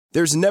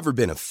There's never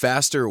been a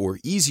faster or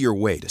easier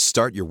way to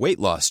start your weight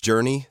loss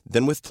journey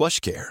than with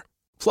PlushCare.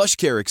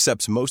 PlushCare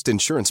accepts most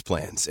insurance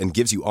plans and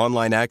gives you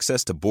online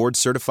access to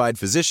board-certified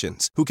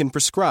physicians who can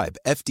prescribe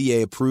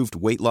FDA-approved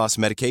weight loss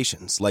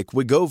medications like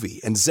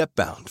Wegovy and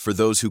Zepbound for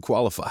those who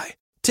qualify.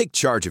 Take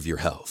charge of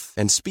your health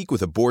and speak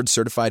with a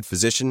board-certified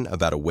physician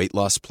about a weight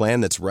loss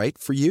plan that's right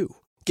for you.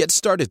 Get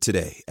started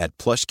today at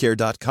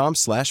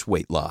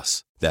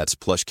plushcare.com/weight-loss. That's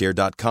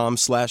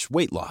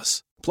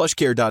plushcare.com/weight-loss.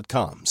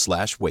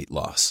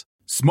 plushcare.com/weight-loss.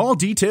 Small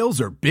details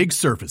are big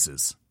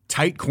surfaces.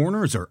 Tight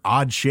corners are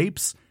odd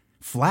shapes.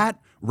 Flat,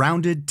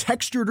 rounded,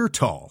 textured, or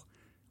tall.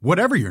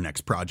 Whatever your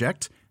next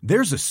project,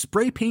 there's a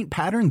spray paint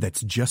pattern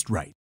that's just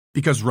right.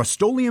 Because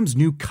Rust-Oleum's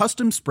new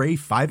Custom Spray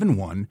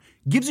 5-in-1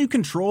 gives you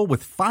control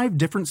with 5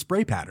 different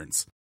spray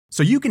patterns.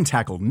 So you can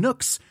tackle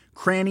nooks,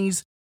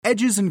 crannies,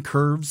 edges, and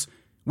curves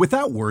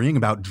without worrying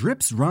about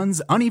drips,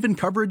 runs, uneven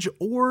coverage,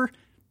 or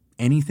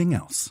anything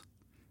else.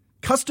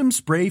 Custom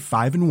Spray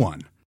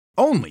 5-in-1.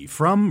 Only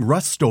from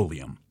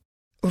Rust-Oleum.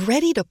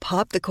 Ready to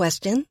pop the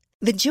question?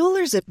 The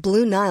jewelers at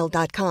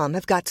BlueNile.com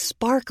have got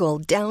sparkle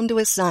down to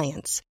a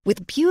science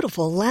with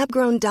beautiful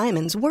lab-grown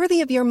diamonds worthy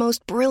of your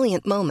most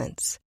brilliant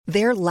moments.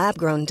 Their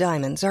lab-grown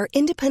diamonds are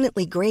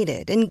independently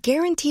graded and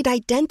guaranteed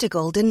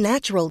identical to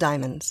natural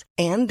diamonds,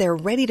 and they're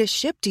ready to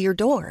ship to your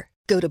door.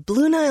 Go to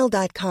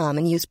BlueNile.com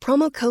and use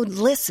promo code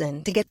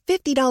LISTEN to get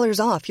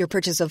 $50 off your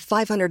purchase of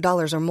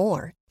 $500 or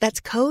more. That's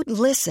code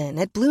LISTEN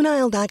at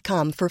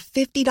BlueNile.com for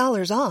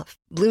 $50 off.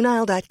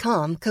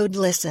 BlueNile.com, code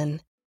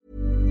LISTEN.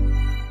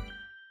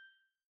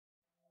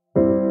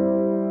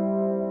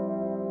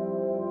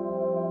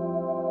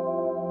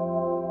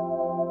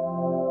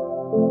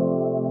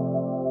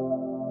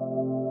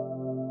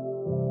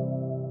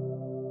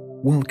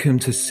 Welcome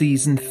to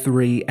Season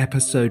 3,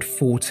 Episode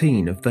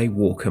 14 of They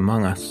Walk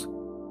Among Us,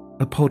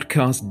 a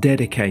podcast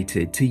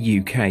dedicated to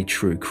UK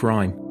true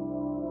crime.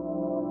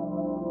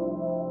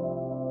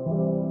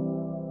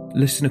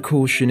 Listener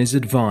caution is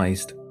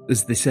advised,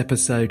 as this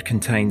episode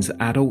contains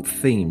adult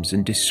themes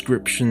and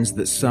descriptions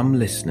that some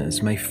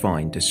listeners may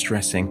find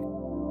distressing.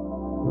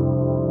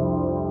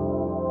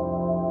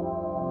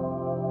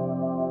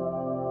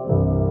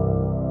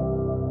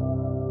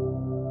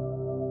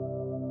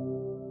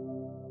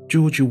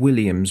 Georgia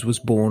Williams was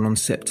born on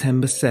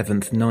September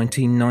 7th,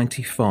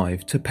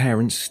 1995 to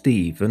parents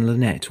Steve and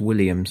Lynette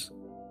Williams.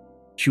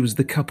 She was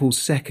the couple's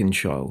second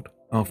child,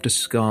 after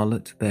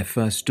Scarlett, their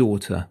first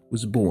daughter,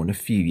 was born a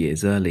few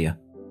years earlier.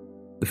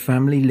 The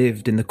family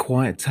lived in the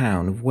quiet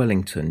town of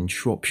Wellington in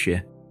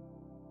Shropshire.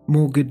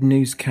 More good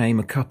news came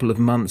a couple of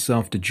months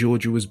after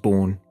Georgia was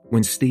born,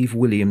 when Steve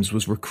Williams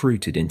was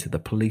recruited into the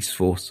police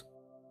force.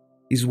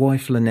 His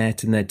wife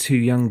Lynette and their 2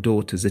 young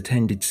daughters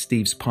attended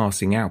Steve's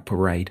passing out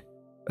parade,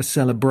 a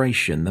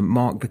celebration that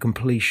marked the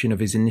completion of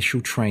his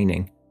initial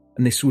training,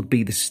 and this would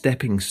be the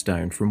stepping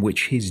stone from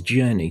which his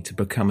journey to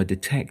become a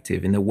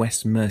detective in the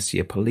West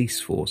Mercia police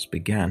force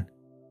began.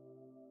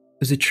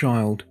 As a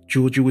child,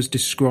 Georgia was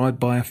described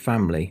by her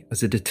family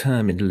as a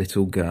determined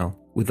little girl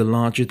with a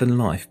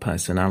larger-than-life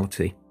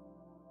personality.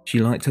 She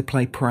liked to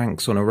play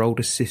pranks on her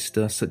older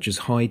sister, such as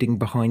hiding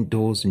behind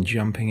doors and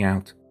jumping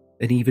out,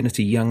 and even at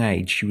a young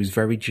age she was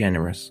very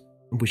generous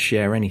and would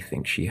share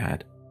anything she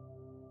had.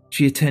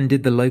 She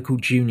attended the local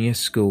junior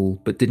school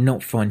but did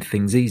not find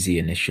things easy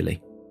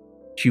initially.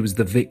 She was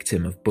the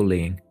victim of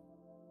bullying.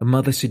 Her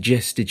mother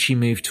suggested she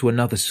move to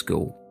another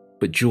school,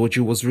 but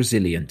Georgia was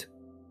resilient.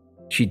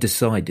 She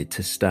decided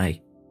to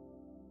stay.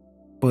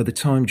 By the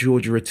time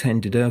Georgia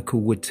attended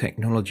Erklewood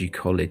Technology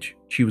College,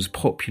 she was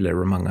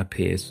popular among her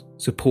peers,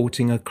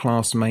 supporting her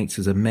classmates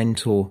as a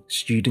mentor,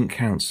 student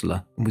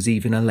counsellor, and was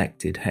even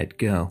elected head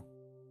girl.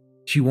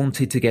 She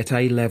wanted to get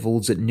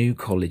A-levels at New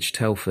College,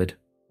 Telford.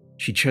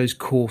 She chose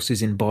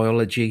courses in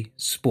biology,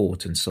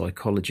 sport and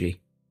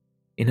psychology.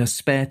 In her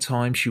spare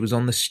time, she was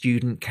on the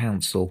student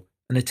council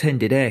and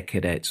attended Air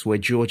Cadets, where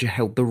Georgia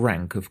held the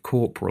rank of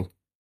corporal.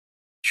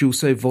 She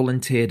also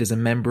volunteered as a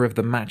member of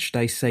the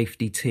matchday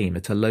safety team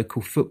at a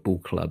local football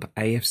club,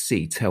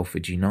 AFC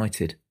Telford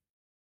United.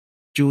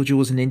 Georgia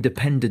was an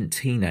independent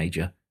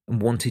teenager and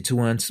wanted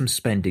to earn some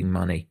spending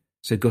money,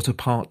 so got a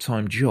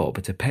part-time job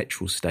at a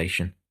petrol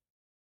station.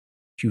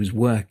 She was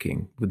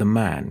working with a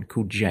man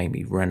called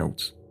Jamie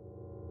Reynolds.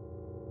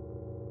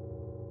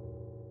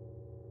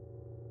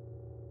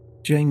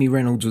 Jamie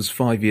Reynolds was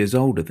 5 years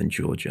older than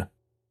Georgia.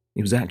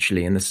 He was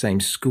actually in the same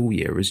school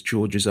year as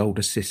Georgia's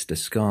older sister,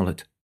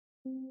 Scarlett.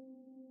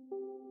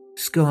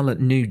 Scarlett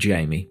knew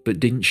Jamie but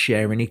didn't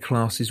share any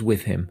classes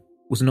with him,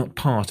 was not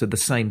part of the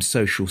same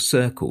social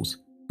circles,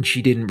 and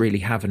she didn't really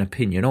have an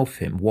opinion of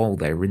him while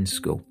they were in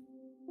school.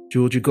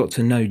 Georgia got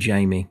to know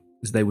Jamie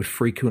as they would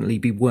frequently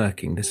be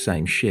working the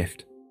same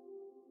shift.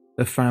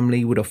 Her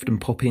family would often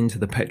pop into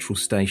the petrol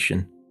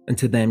station, and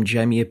to them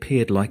Jamie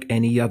appeared like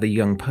any other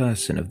young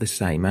person of the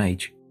same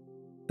age.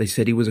 They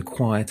said he was a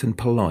quiet and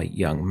polite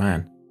young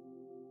man.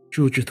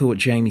 Georgia thought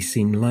Jamie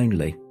seemed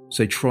lonely,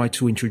 so tried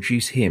to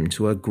introduce him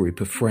to her group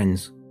of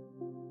friends.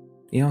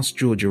 He asked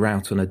Georgia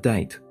out on a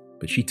date,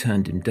 but she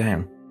turned him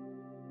down.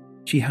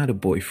 She had a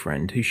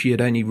boyfriend who she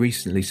had only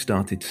recently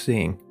started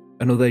seeing,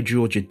 and although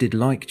Georgia did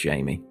like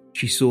Jamie,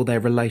 she saw their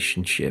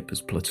relationship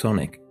as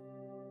platonic.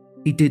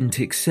 He didn't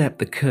accept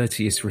the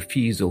courteous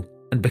refusal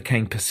and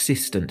became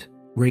persistent,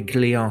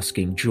 regularly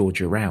asking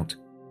Georgia out.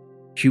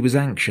 She was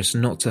anxious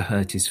not to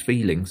hurt his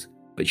feelings,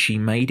 but she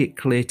made it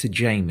clear to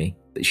Jamie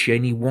that she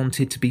only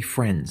wanted to be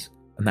friends,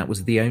 and that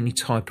was the only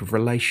type of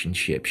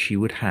relationship she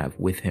would have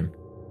with him.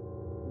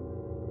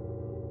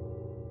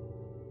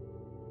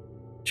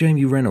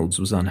 Jamie Reynolds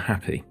was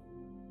unhappy.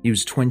 He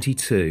was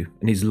 22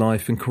 and his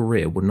life and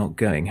career were not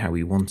going how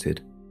he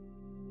wanted.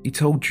 He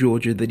told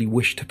Georgia that he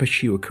wished to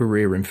pursue a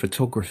career in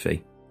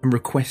photography and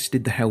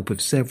requested the help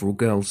of several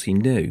girls he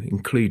knew,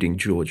 including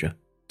Georgia,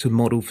 to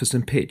model for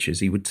some pictures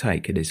he would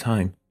take at his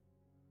home.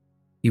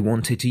 He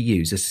wanted to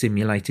use a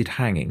simulated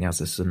hanging as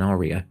a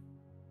scenario.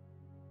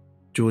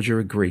 Georgia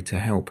agreed to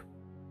help.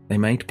 They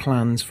made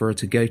plans for her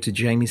to go to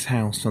Jamie's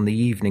house on the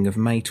evening of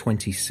May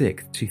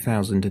 26,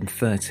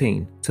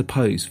 2013 to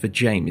pose for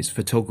Jamie's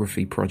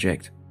photography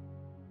project.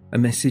 A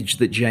message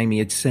that Jamie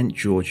had sent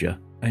Georgia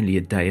only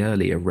a day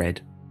earlier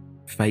read,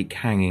 "Fake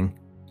hanging,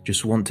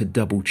 just want to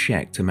double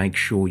check to make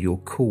sure you're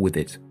cool with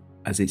it,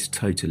 as it's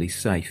totally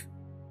safe."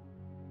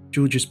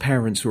 Georgia's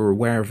parents were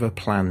aware of her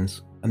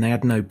plans and they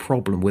had no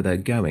problem with her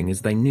going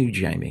as they knew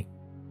Jamie.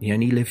 He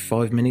only lived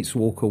 5 minutes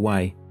walk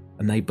away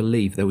and they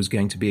believed there was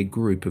going to be a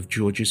group of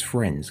Georgia's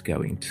friends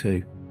going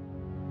too.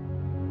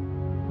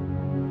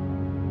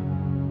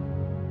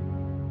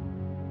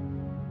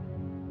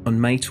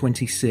 On May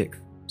 26th,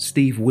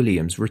 Steve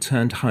Williams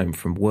returned home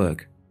from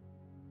work.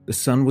 The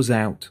sun was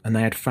out and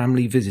they had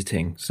family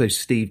visiting, so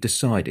Steve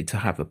decided to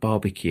have a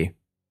barbecue.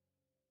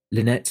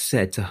 Lynette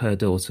said to her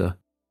daughter,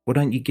 "Why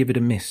don't you give it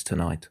a miss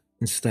tonight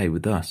and stay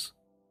with us?"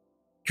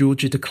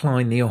 Georgia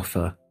declined the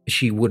offer as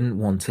she wouldn't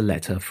want to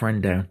let her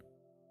friend down.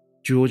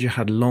 Georgia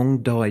had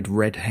long dyed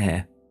red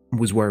hair and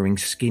was wearing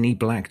skinny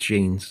black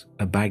jeans,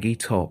 a baggy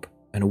top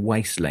and a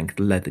waist-length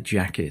leather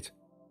jacket.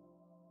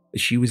 As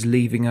she was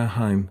leaving her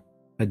home,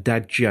 her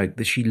dad joked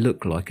that she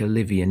looked like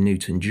Olivia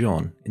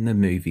Newton-John in the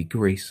movie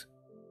Grease.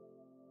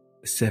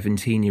 The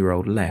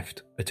 17-year-old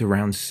left at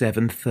around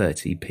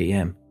 7:30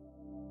 p.m.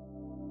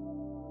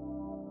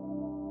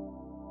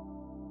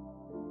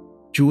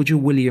 Georgia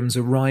Williams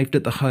arrived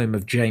at the home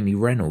of Jamie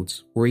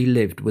Reynolds, where he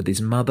lived with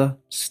his mother,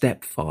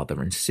 stepfather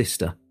and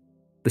sister.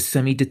 The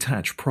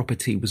semi-detached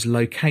property was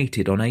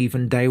located on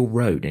Avondale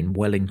Road in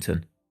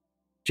Wellington.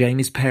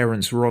 Jamie's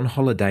parents were on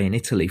holiday in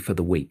Italy for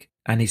the week,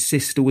 and his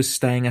sister was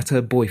staying at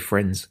her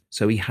boyfriend's,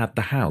 so he had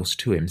the house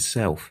to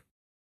himself.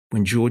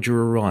 When Georgia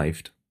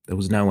arrived, there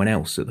was no one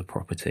else at the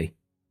property.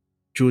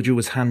 Georgia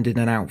was handed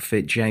an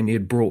outfit Jamie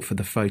had brought for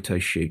the photo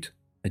shoot,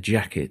 a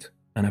jacket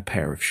and a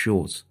pair of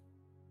shorts.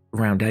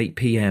 Around 8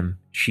 p.m,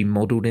 she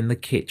modelled in the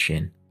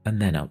kitchen and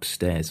then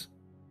upstairs.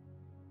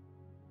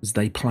 As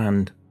they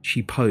planned,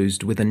 she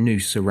posed with a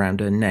noose around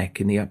her neck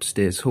in the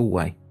upstairs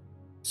hallway,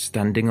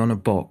 standing on a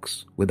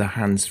box with her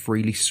hands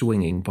freely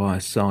swinging by her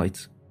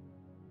sides.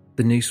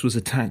 The noose was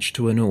attached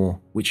to an oar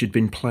which had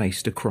been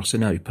placed across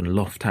an open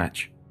loft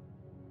hatch.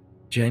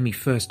 Jamie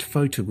first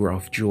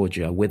photographed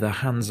Georgia with her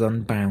hands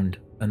unbound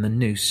and the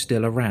noose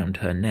still around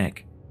her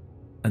neck,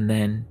 and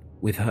then,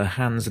 with her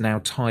hands now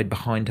tied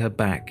behind her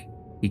back,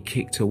 he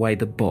kicked away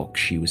the box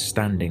she was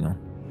standing on.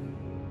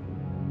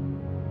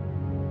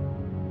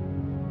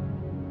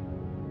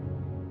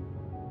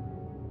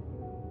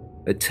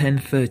 At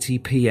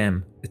 10:30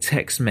 p.m, a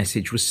text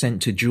message was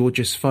sent to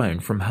Georgia's phone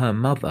from her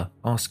mother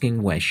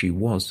asking where she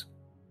was.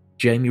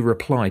 Jamie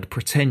replied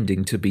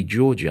pretending to be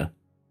Georgia.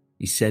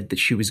 He said that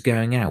she was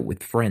going out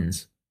with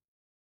friends.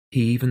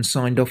 He even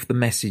signed off the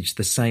message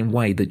the same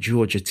way that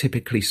Georgia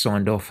typically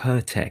signed off her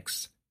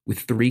texts, with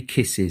 3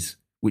 kisses,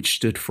 which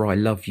stood for "I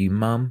love you,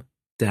 Mum,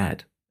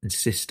 Dad, and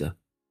Sister."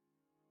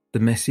 The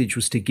message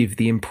was to give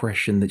the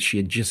impression that she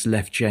had just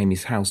left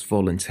Jamie's house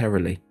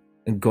voluntarily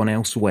and gone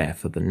elsewhere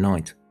for the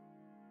night.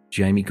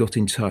 Jamie got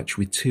in touch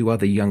with 2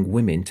 other young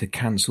women to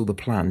cancel the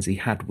plans he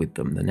had with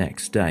them the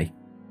next day.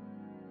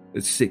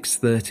 At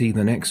 6:30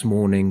 the next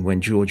morning, when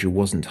Georgia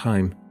wasn't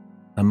home,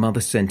 her mother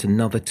sent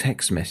another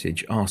text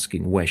message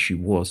asking where she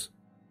was.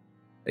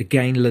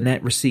 Again,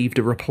 Lynette received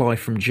a reply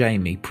from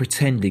Jamie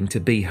pretending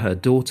to be her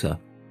daughter,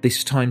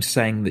 this time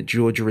saying that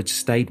Georgia had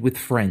stayed with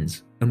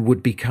friends and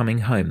would be coming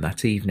home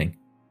that evening.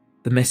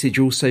 The message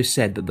also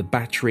said that the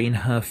battery in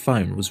her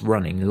phone was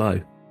running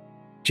low.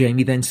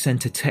 Jamie then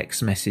sent a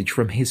text message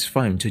from his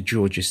phone to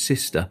Georgia's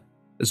sister,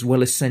 as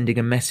well as sending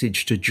a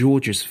message to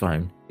Georgia's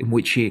phone in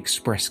which he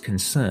expressed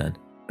concern,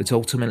 but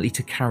ultimately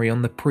to carry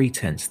on the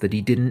pretense that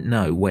he didn't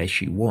know where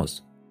she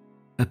was.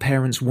 Her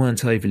parents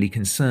weren't overly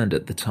concerned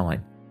at the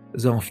time,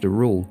 as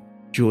after all,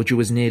 Georgia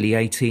was nearly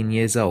 18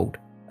 years old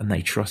and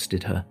they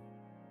trusted her.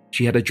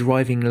 She had a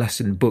driving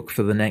lesson booked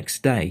for the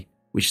next day,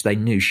 which they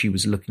knew she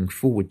was looking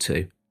forward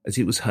to, as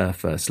it was her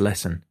first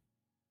lesson.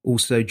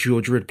 Also,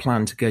 Georgia had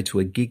planned to go to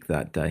a gig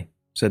that day,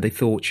 so they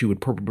thought she would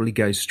probably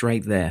go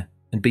straight there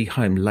and be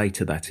home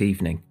later that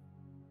evening.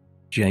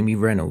 Jamie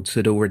Reynolds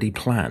had already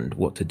planned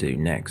what to do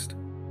next.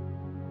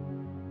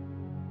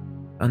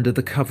 Under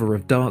the cover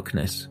of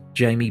darkness,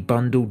 Jamie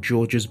bundled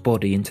Georgia's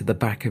body into the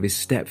back of his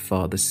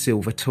stepfather's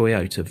silver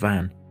Toyota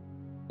van.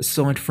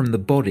 Aside from the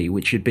body,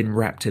 which had been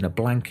wrapped in a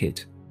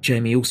blanket,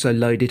 Jamie also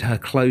loaded her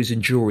clothes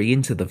and jewellery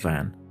into the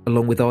van,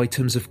 along with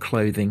items of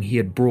clothing he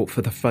had brought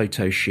for the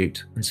photo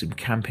shoot and some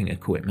camping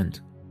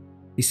equipment.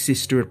 His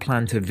sister had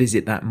planned to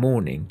visit that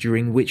morning,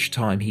 during which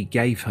time he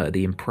gave her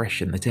the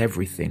impression that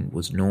everything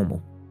was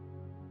normal.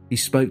 He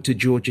spoke to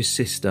Georgia's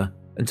sister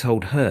and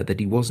told her that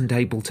he wasn't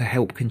able to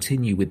help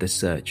continue with the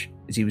search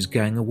as he was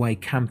going away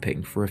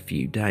camping for a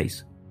few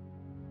days.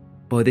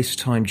 By this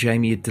time,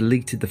 Jamie had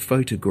deleted the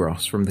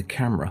photographs from the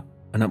camera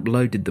and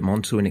uploaded them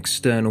onto an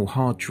external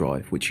hard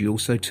drive, which he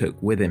also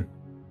took with him.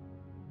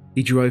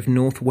 He drove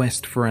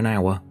northwest for an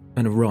hour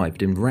and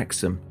arrived in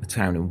Wrexham, a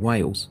town in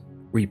Wales,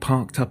 where he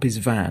parked up his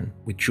van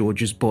with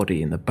Georgia's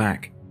body in the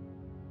back.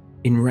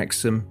 In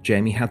Wrexham,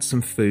 Jamie had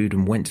some food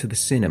and went to the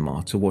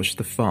cinema to watch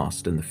The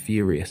Fast and the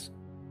Furious.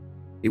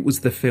 It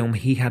was the film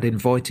he had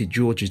invited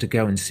Georgia to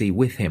go and see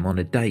with him on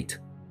a date,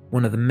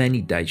 one of the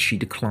many dates she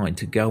declined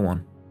to go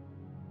on.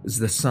 As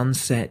the sun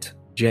set,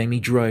 Jamie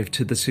drove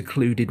to the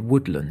secluded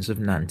woodlands of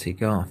Nanty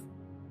Garth.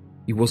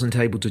 He wasn't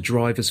able to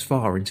drive as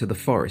far into the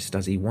forest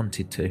as he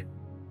wanted to.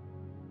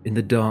 In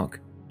the dark,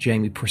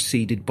 Jamie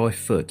proceeded by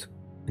foot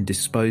and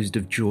disposed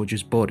of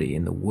Georgia's body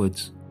in the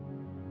woods.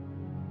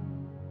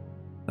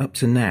 Up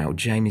to now,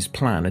 Jamie's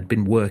plan had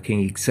been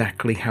working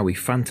exactly how he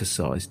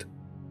fantasised,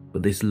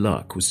 but this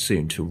luck was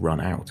soon to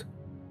run out.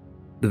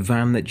 The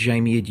van that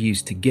Jamie had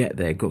used to get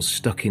there got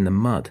stuck in the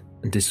mud,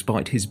 and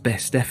despite his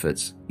best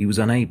efforts, he was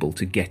unable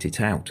to get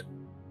it out.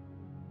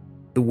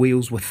 The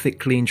wheels were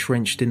thickly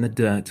entrenched in the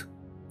dirt.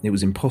 It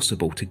was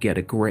impossible to get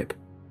a grip.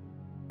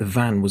 The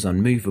van was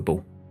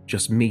unmovable,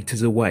 just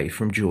meters away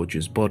from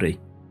Georgia's body.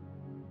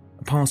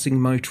 A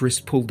passing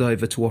motorist pulled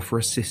over to offer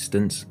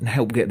assistance and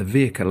help get the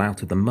vehicle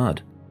out of the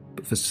mud,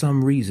 but for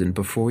some reason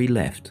before he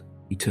left,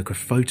 he took a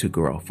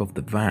photograph of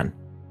the van.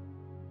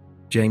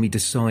 Jamie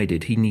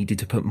decided he needed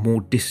to put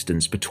more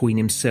distance between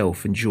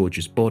himself and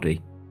Georgia's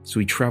body, so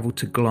he travelled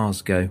to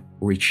Glasgow,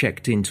 where he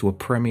checked into a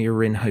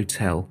Premier Inn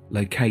hotel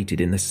located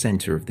in the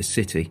centre of the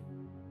city.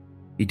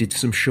 He did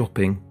some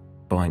shopping,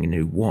 buying a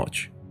new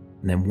watch,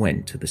 and then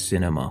went to the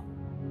cinema.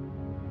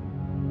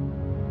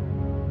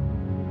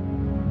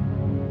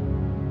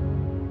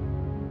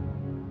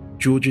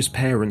 Georgia's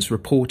parents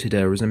reported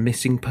her as a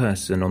missing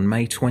person on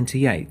May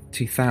 28,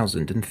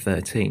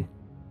 2013.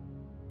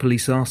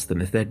 Police asked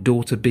them if their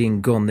daughter being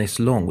gone this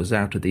long was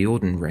out of the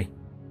ordinary.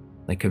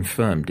 They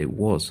confirmed it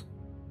was.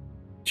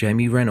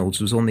 Jamie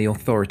Reynolds was on the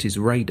authorities'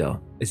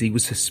 radar as he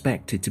was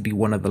suspected to be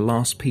one of the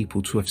last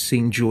people to have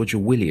seen Georgia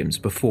Williams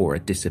before her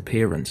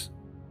disappearance.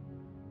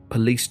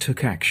 Police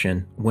took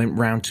action, went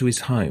round to his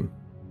home,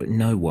 but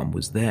no one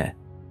was there.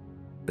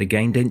 They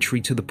gained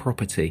entry to the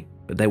property,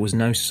 but there was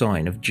no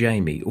sign of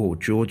Jamie or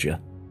Georgia.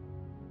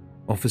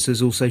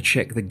 Officers also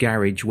checked the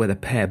garage where the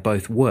pair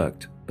both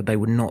worked, but they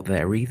were not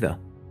there either.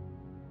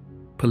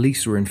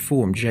 Police were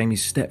informed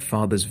Jamie's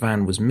stepfather's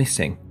van was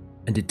missing,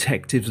 and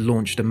detectives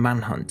launched a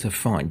manhunt to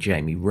find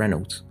Jamie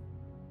Reynolds.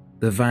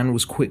 The van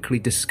was quickly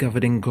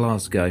discovered in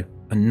Glasgow,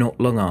 and not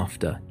long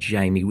after,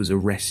 Jamie was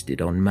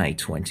arrested on May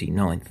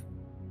 29th.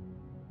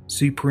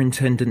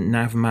 Superintendent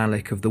Nav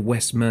Malik of the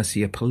West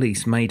Mercia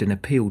Police made an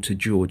appeal to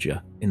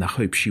Georgia in the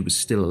hope she was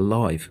still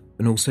alive,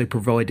 and also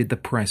provided the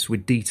press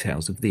with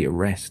details of the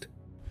arrest.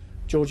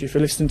 Georgia, if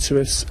you're listening to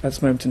us at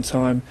this moment in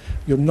time,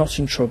 you're not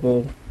in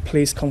trouble.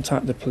 Please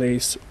contact the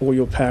police or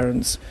your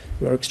parents.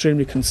 We are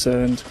extremely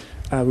concerned.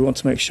 We want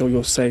to make sure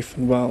you're safe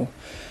and well.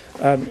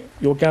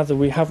 You'll gather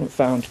we haven't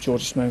found Georgia at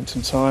this moment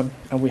in time,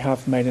 and we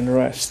have made an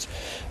arrest.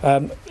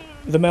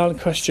 The male in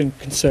question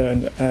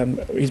concerned,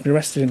 he's been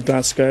arrested in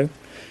Glasgow.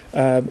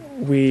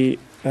 We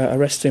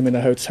arrested him in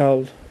a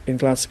hotel in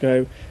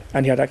Glasgow,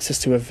 and he had access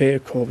to a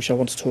vehicle, which I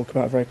want to talk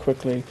about very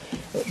quickly.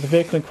 The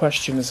vehicle in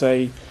question is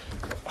a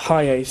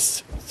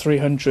Hiace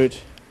 300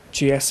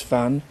 GS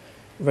van.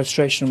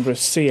 Registration number is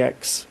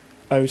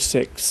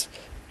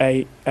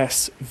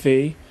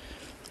CX06ASV.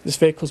 This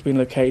vehicle has been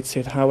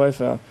located,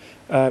 however,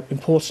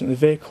 importantly, the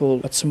vehicle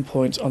at some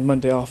point on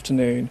Monday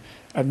afternoon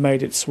had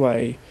made its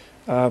way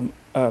from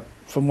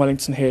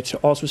Wellington here to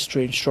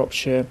Oswestry in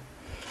Shropshire,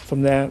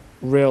 from there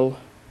Rhyl,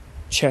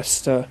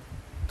 Chester,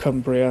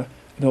 Cumbria,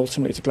 and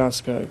ultimately to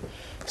Glasgow.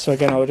 So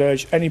again, I would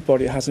urge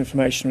anybody that has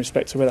information in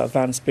respect to where that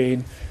van's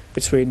been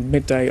between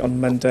midday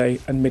on Monday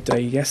and midday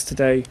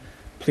yesterday,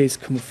 please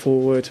come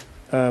forward.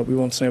 We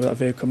want to know where that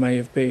vehicle may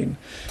have been.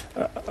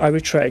 I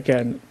reiterate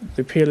again,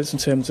 the appeal is in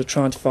terms of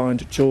trying to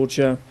find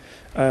Georgia.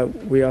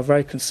 We are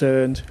very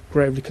concerned,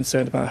 gravely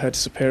concerned about her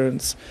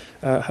disappearance.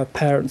 Her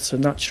parents are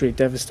naturally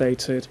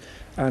devastated,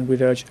 and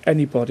we'd urge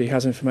anybody who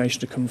has information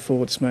to come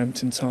forward at this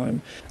moment in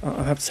time.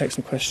 I'll have to take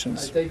some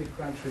questions. David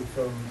Crabtree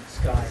from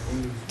Sky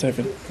News.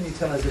 David. Can you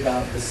tell us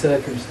about the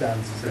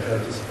circumstances of her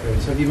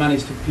disappearance? Have you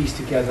managed to piece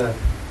together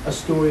a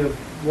story of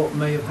what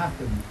may have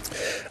happened?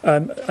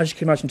 As you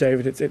can imagine,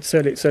 David, it's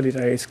early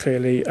days,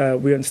 clearly.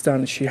 We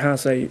understand that she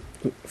has a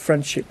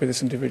friendship with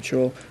this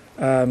individual,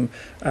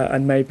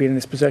 and may be in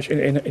his possession,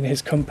 in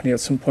his company at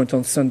some point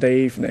on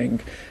Sunday evening.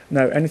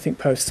 Now, anything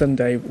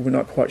post-Sunday we're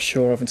not quite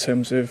sure of in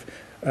terms of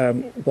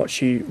what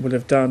she would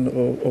have done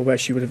or where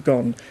she would have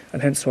gone,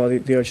 and hence why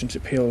the urgent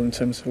appeal in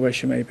terms of where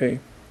she may be.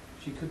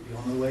 She could be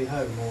on her way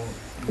home, or...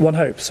 One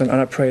hopes, and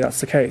I pray that's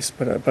the case,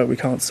 but we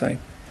can't say.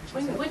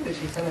 When did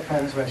she tell her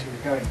parents where she was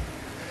going?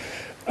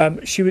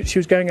 She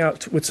was going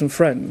out with some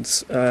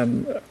friends,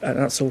 and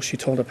that's all she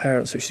told her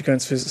parents, that she's going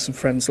to visit some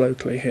friends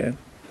locally here.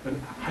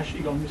 And has she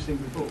gone missing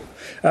before?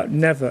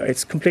 Never.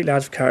 It's completely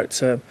out of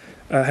character,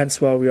 hence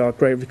why we are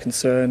gravely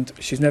concerned.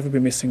 She's never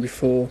been missing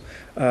before,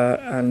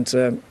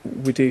 and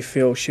we do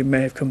feel she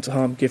may have come to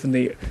harm given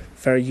the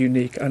very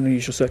unique and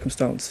unusual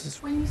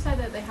circumstances. When you say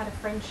that they had a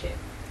friendship,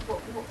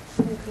 what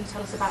can you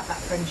tell us about that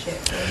friendship?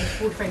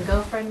 Boyfriend,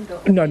 girlfriend?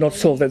 Or No, not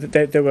at all.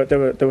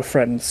 They were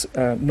friends,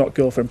 not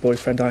girlfriend,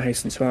 boyfriend, I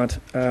hasten to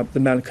add. The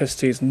male in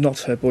custody is not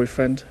her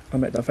boyfriend, I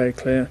make that very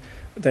clear.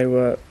 They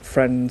were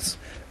friends,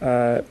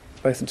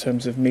 both in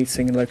terms of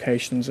meeting and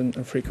locations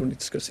and frequently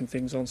discussing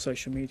things on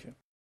social media.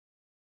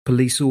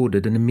 Police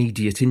ordered an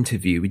immediate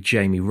interview with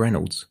Jamie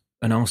Reynolds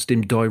and asked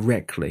him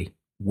directly,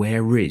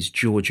 "Where is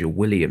Georgia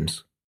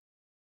Williams?"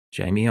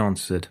 Jamie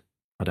answered,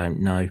 "I don't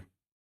know."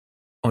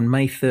 On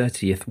May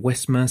 30th,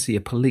 West Mercia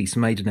Police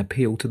made an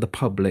appeal to the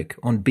public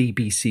on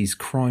BBC's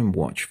Crime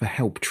Watch for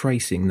help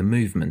tracing the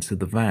movements of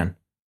the van.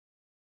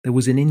 There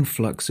was an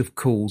influx of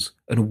calls,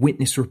 and a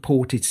witness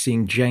reported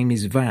seeing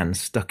Jamie's van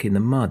stuck in the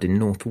mud in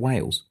North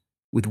Wales,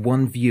 with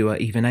one viewer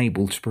even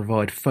able to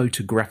provide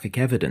photographic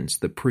evidence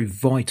that proved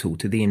vital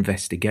to the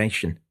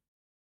investigation.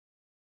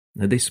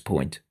 At this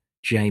point,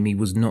 Jamie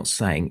was not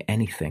saying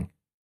anything.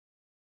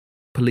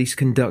 Police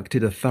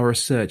conducted a thorough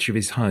search of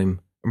his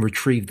home and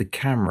retrieved the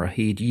camera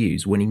he had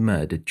used when he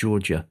murdered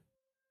Georgia.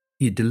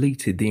 He had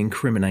deleted the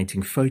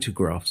incriminating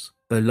photographs,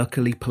 though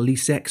luckily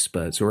police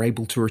experts were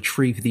able to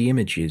retrieve the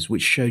images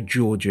which showed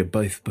Georgia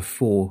both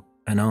before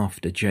and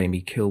after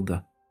Jamie killed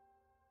her.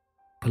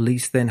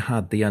 Police then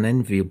had the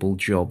unenviable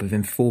job of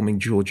informing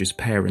Georgia's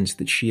parents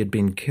that she had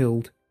been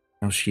killed,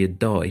 how she had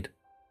died,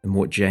 and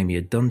what Jamie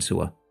had done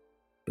to her,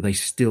 but they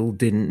still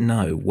didn't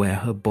know where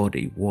her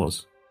body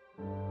was.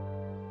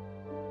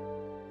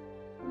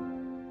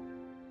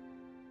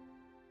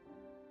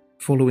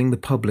 Following the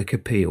public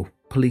appeal,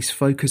 police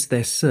focused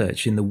their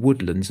search in the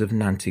woodlands of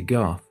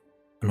Nantygarth,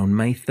 and on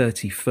May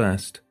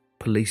 31st,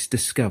 police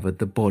discovered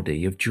the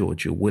body of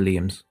Georgia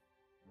Williams.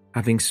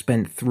 Having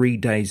spent 3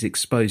 days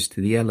exposed to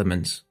the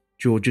elements,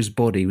 Georgia's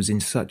body was in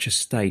such a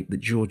state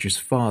that Georgia's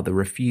father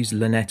refused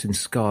Lynette and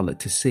Scarlett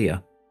to see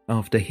her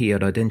after he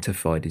had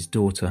identified his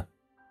daughter.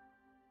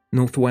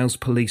 North Wales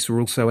police were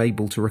also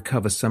able to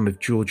recover some of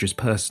Georgia's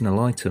personal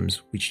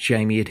items, which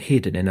Jamie had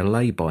hidden in a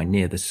lay-by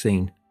near the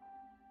scene.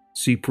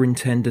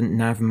 Superintendent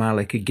Nav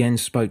Malik again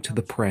spoke to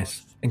the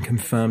press and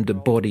confirmed a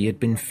body had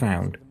been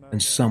found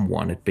and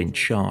someone had been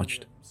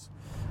charged.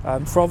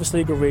 For obvious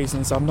legal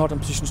reasons, I'm not in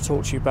a position to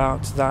talk to you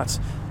about that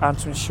and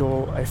to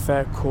ensure a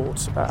fair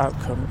court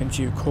outcome in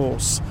due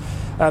course.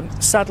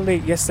 Sadly,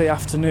 yesterday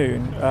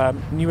afternoon,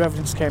 new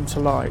evidence came to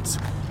light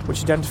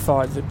which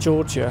identified that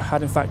Georgia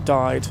had in fact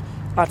died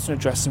at an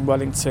address in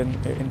Wellington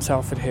in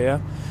Telford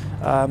here,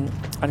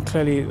 and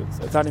clearly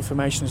that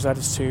information has led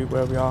us to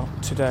where we are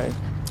today.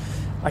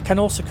 I can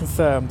also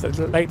confirm that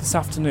late this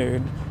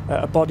afternoon,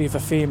 a body of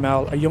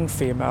a young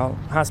female,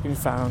 has been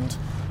found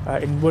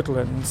in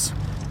woodlands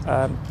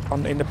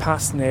in the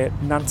pass near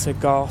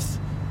Nantygarth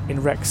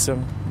in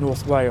Wrexham,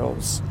 North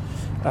Wales.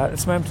 At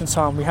this moment in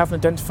time, we haven't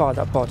identified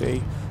that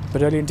body,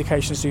 but early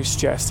indications do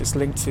suggest it's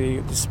linked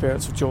to the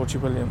disappearance of Georgia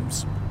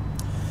Williams.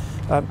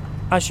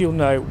 As you'll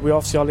know, we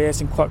obviously are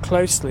liaising quite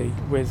closely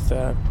with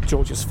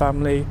Georgia's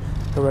family,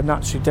 who are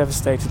naturally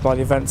devastated by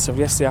the events of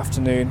yesterday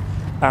afternoon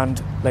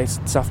and late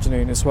this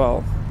afternoon as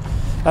well.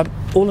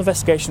 All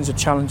investigations are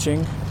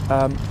challenging.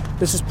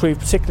 This has proved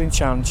particularly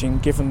challenging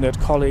given that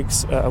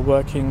colleagues are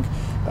working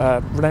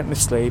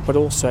relentlessly, but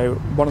also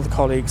one of the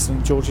colleagues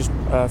and George's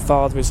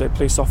father is a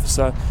police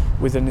officer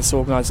within this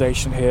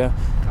organisation here,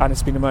 and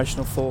it's been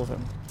emotional for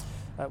them.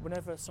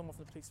 Whenever someone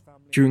from the police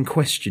family... During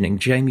questioning,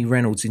 Jamie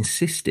Reynolds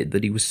insisted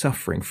that he was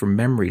suffering from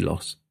memory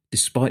loss,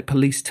 despite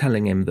police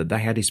telling him that they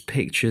had his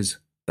pictures,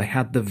 they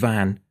had the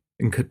van,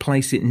 and could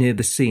place it near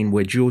the scene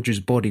where Georgia's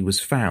body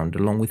was found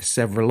along with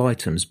several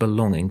items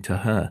belonging to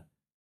her.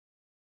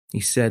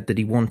 He said that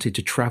he wanted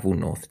to travel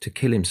north to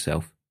kill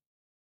himself.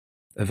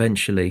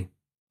 Eventually,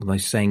 although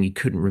saying he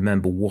couldn't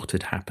remember what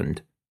had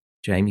happened,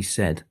 Jamie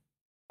said,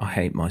 "I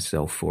hate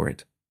myself for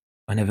it.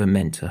 I never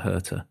meant to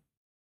hurt her."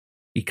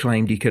 He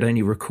claimed he could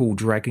only recall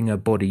dragging her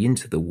body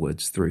into the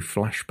woods through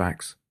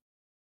flashbacks.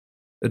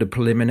 At a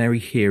preliminary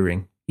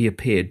hearing, he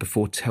appeared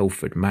before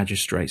Telford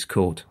Magistrates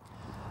Court.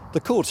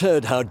 The court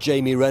heard how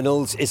Jamie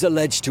Reynolds is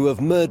alleged to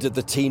have murdered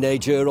the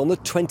teenager on the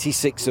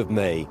 26th of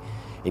May.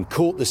 In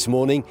court this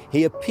morning,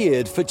 he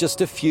appeared for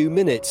just a few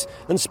minutes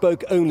and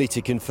spoke only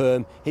to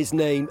confirm his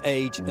name,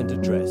 age and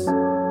address.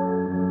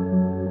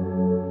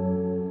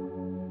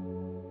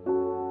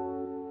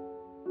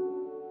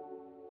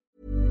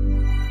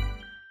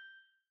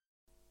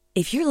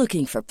 If you're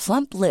looking for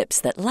plump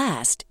lips that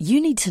last, you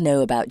need to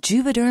know about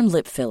Juvederm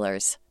lip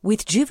fillers.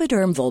 With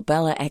Juvederm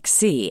Volbella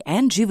XC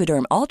and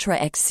Juvederm Ultra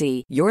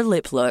XC, your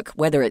lip look,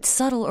 whether it's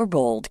subtle or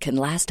bold, can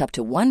last up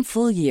to 1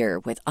 full year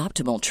with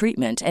optimal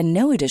treatment and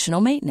no additional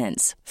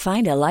maintenance.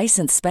 Find a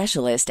licensed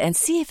specialist and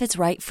see if it's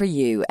right for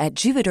you at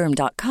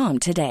Juvederm.com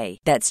today.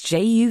 That's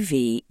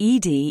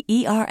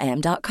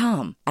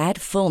JUVEDERM.com.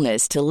 Add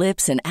fullness to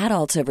lips in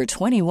adults over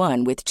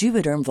 21 with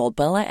Juvederm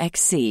Volbella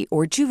XC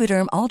or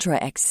Juvederm Ultra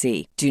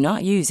XC. Do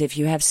not use if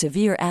you have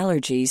severe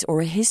allergies or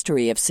a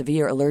history of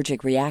severe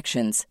allergic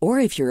reactions, or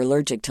if you're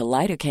allergic to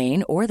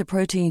lidocaine or the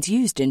proteins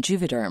used in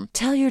Juvederm.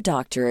 Tell your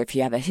doctor if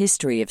you have a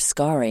history of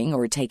scarring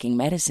or taking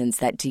medicines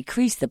that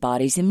decrease the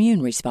body's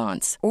immune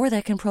response or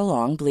that can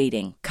prolong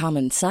bleeding.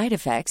 Common side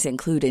effects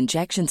include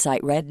injection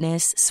site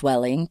redness,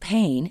 swelling,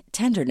 pain,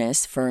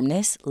 tenderness,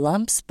 firmness,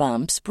 lumps,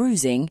 bumps,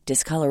 bruising,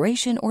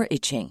 discoloration, or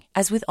itching.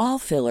 As with all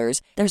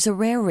fillers, there's a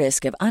rare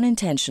risk of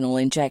unintentional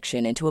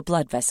injection into a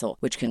blood vessel,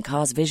 which can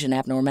cause vision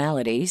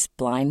abnormalities,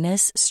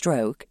 blindness,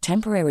 stroke,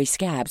 temporary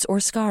scabs,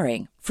 or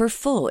scarring. For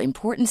full,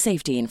 important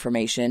safety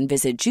information,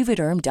 visit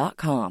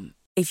Juvederm.com.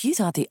 If you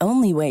thought the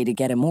only way to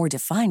get a more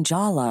defined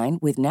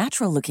jawline with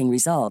natural-looking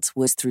results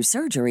was through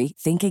surgery,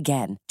 think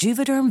again.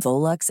 Juvederm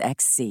Volux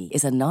XC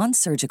is a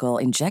non-surgical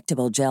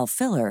injectable gel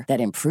filler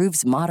that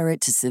improves moderate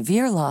to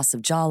severe loss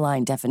of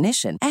jawline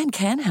definition and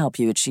can help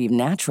you achieve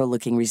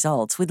natural-looking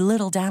results with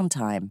little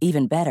downtime.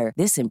 Even better,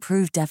 this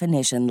improved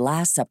definition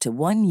lasts up to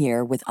 1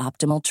 year with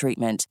optimal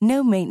treatment.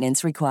 No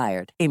maintenance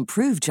required.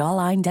 Improve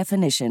jawline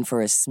definition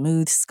for a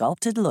smooth,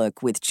 sculpted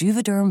look with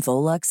Juvederm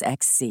Volux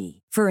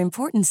XC. For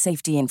important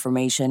safety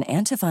information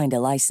and to find a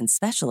licensed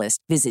specialist,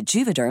 visit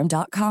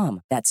Juvederm.com.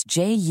 That's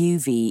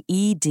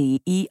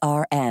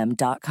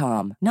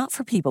JUVEDERM.com. Not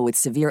for people with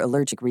severe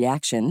allergic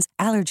reactions,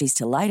 allergies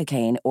to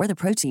lidocaine, or the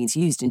proteins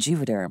used in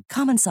Juvederm.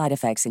 Common side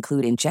effects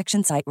include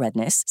injection site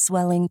redness,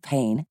 swelling,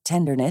 pain,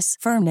 tenderness,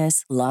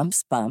 firmness,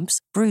 lumps, bumps,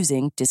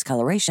 bruising,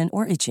 discoloration,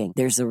 or itching.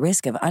 There's a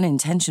risk of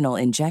unintentional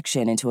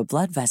injection into a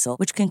blood vessel,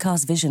 which can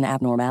cause vision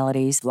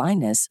abnormalities,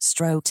 blindness,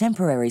 stroke,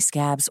 temporary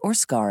scabs, or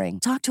scarring.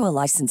 Talk to a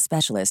licensed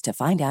specialist to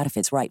find out if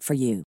it's right for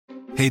you.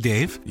 Hey,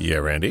 Dave. Yeah,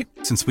 Randy.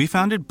 Since we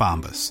founded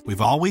Bombas, we've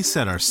always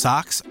said our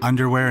socks,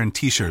 underwear, and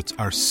T-shirts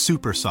are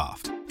super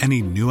soft.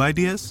 Any new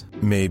ideas?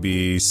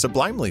 Maybe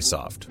sublimely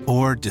soft.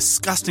 Or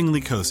disgustingly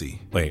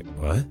cozy. Wait,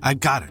 what? I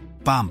got it.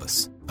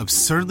 Bombas.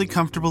 Absurdly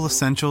comfortable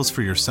essentials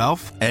for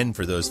yourself and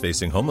for those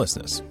facing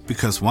homelessness.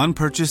 Because one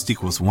purchased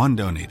equals one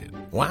donated.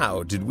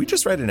 Wow, did we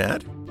just write an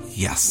ad?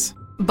 Yes.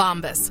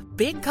 Bombas.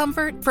 Big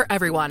comfort for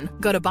everyone.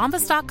 Go to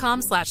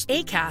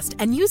bombas.com/ACAST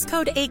and use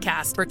code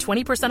ACAST for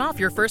 20% off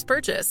your first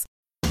purchase.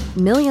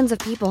 Millions of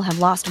people have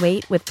lost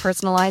weight with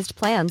personalized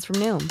plans from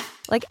Noom.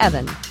 Like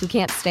Evan, who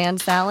can't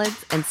stand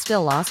salads and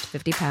still lost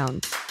 50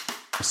 pounds.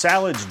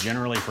 Salads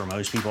generally for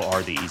most people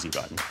are the easy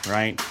button,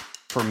 right?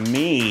 For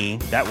me,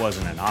 that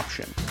wasn't an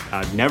option.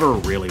 I never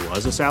really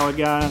was a salad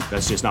guy.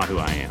 That's just not who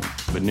I am.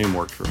 But Noom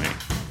worked for me.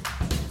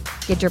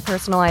 Get your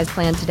personalized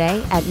plan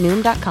today at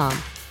Noom.com.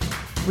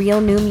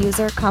 Real Noom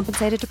user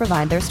compensated to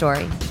provide their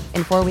story.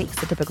 In 4 weeks,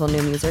 the typical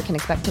Noom user can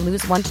expect to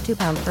lose 1 to 2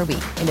 pounds per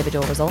week.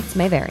 Individual results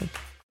may vary.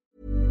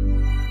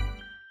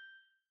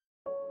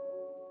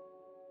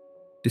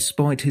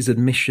 Despite his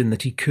admission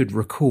that he could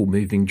recall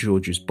moving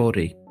George's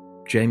body,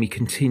 Jamie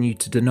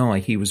continued to deny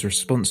he was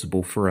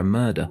responsible for her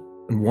murder,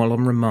 and while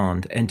on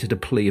remand entered a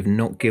plea of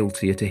not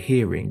guilty at a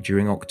hearing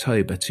during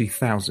October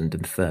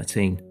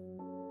 2013.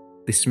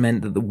 This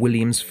meant that the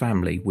Williams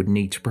family would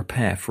need to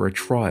prepare for a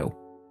trial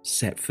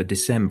set for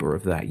December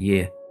of that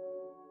year.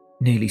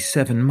 Nearly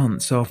 7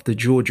 months after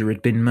Georgia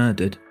had been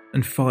murdered,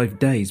 and 5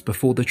 days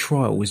before the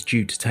trial was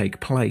due to take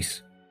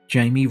place,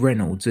 Jamie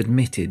Reynolds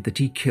admitted that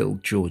he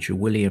killed Georgia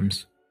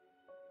Williams.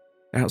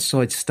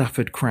 Outside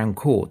Stafford Crown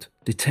Court,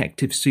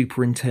 Detective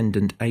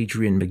Superintendent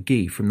Adrian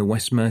McGee from the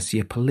West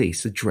Mercia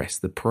Police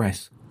addressed the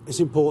press.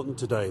 It's important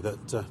today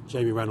that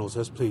Jamie Reynolds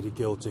has pleaded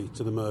guilty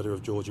to the murder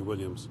of Georgia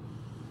Williams.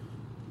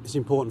 It's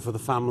important for the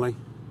family,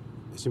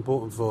 it's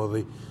important for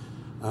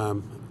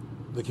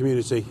the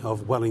community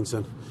of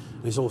Wellington,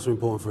 and it's also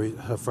important for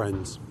her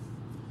friends.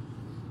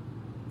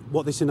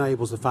 What this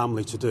enables the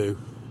family to do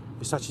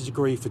is actually to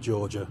grieve for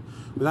Georgia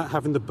without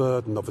having the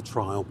burden of a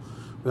trial,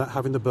 without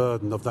having the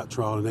burden of that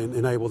trial, and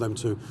enable them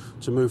to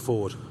move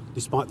forward,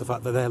 despite the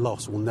fact that their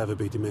loss will never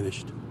be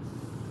diminished.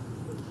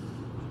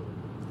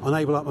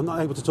 I'm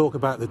not able to talk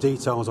about the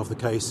details of the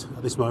case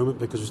at this moment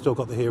because we've still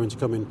got the hearing to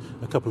come in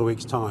a couple of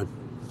weeks' time.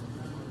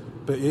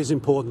 But it is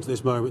important at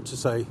this moment to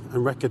say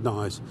and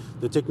recognise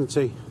the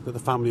dignity that the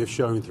family have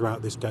shown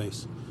throughout this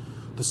case,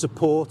 the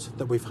support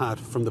that we've had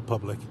from the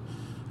public,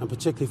 and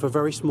particularly for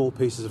very small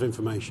pieces of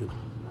information,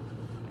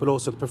 but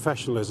also the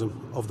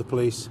professionalism of the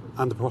police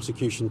and the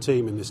prosecution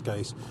team in this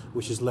case,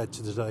 which has led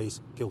to today's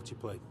guilty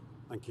plea.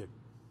 Thank you.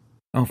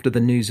 After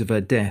the news of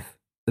her death,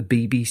 the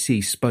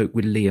BBC spoke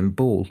with Liam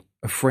Ball,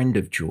 a friend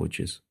of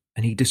George's,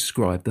 and he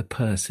described the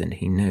person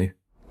he knew.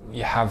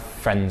 You have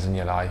friends in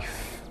your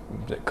life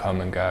that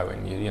come and go,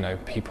 and you know,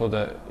 people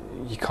that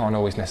you can't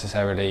always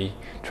necessarily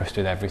trust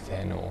with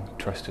everything or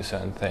trust with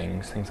certain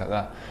things like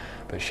that.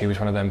 But she was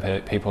one of them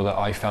people that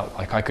I felt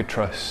like I could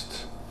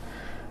trust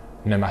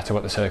no matter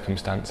what the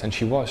circumstance, and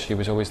she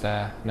was always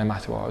there no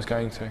matter what I was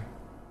going through.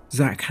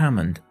 Zach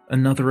Hammond,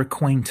 another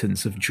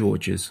acquaintance of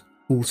George's,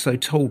 also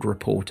told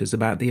reporters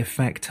about the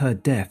effect her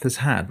death has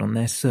had on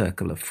their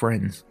circle of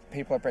friends.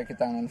 People break it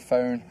down on the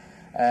phone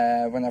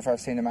whenever I've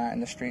seen them out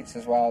in the streets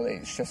as well.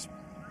 It's just,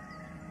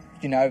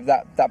 you know,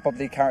 that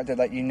bubbly character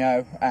that you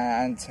know,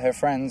 and her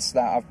friends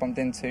that I've bumped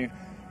into,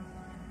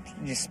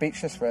 you're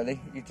speechless really.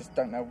 You just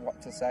don't know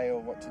what to say or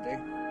what to do.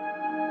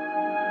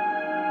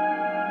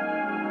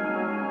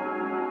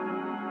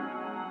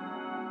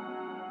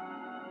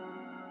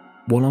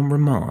 While on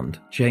remand,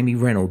 Jamie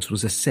Reynolds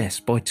was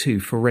assessed by 2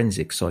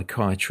 forensic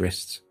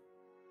psychiatrists.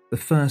 The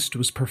first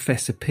was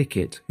Professor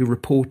Pickett, who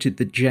reported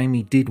that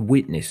Jamie did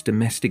witness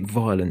domestic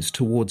violence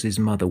towards his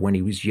mother when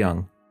he was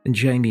young, and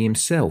Jamie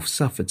himself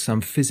suffered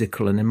some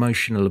physical and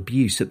emotional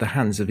abuse at the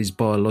hands of his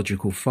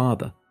biological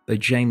father, though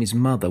Jamie's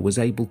mother was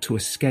able to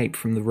escape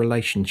from the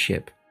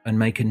relationship and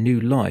make a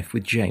new life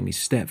with Jamie's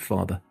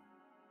stepfather.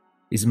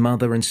 His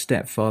mother and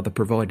stepfather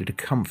provided a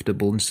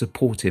comfortable and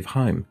supportive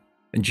home,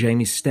 and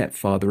Jamie's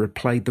stepfather had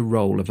played the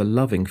role of a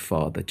loving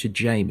father to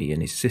Jamie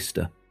and his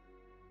sister.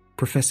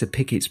 Professor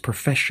Pickett's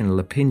professional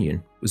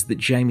opinion was that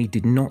Jamie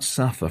did not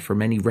suffer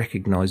from any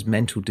recognised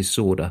mental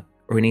disorder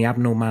or any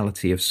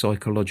abnormality of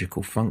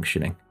psychological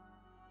functioning.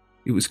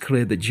 It was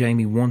clear that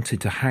Jamie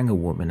wanted to hang a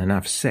woman and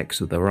have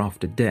sex with her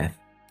after death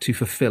to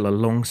fulfil a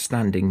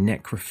long-standing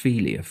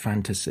necrophilia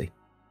fantasy.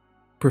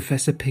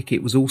 Professor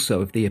Pickett was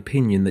also of the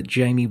opinion that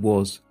Jamie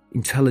was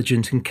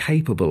intelligent and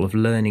capable of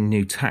learning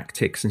new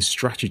tactics and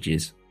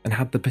strategies, and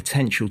had the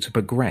potential to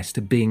progress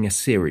to being a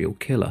serial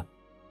killer.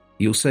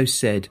 He also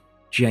said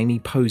Jamie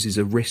poses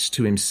a risk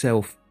to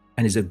himself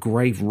and is a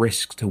grave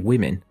risk to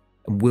women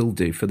and will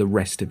do for the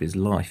rest of his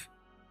life.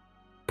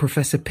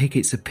 Professor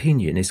Pickett's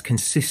opinion is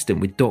consistent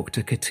with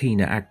Dr.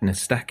 Katina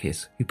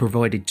Agnastakis, who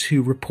provided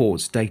 2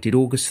 reports dated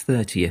August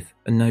 30th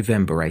and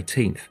November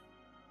 18th.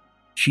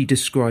 She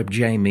described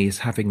Jamie as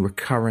having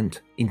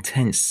recurrent,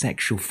 intense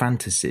sexual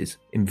fantasies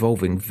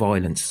involving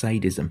violent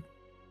sadism.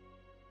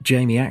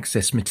 Jamie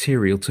accessed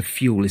material to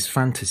fuel his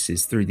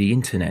fantasies through the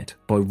internet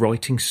by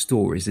writing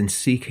stories and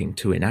seeking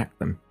to enact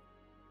them.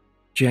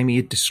 Jamie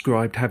had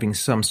described having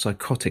some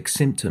psychotic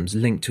symptoms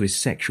linked to his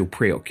sexual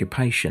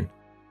preoccupation.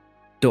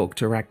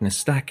 Dr.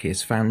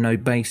 Agnastakis found no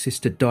basis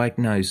to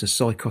diagnose a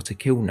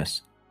psychotic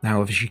illness.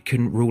 However, she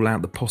couldn't rule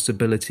out the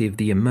possibility of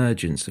the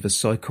emergence of a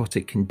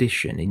psychotic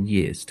condition in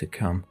years to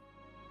come.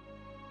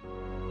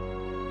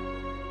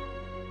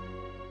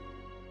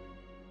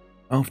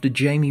 After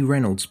Jamie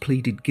Reynolds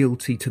pleaded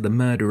guilty to the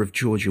murder of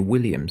Georgia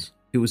Williams,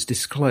 it was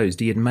disclosed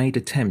he had made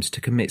attempts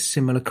to commit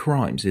similar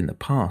crimes in the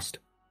past.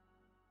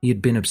 He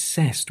had been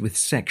obsessed with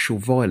sexual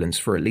violence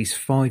for at least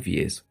 5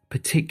 years,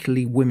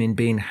 particularly women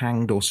being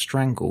hanged or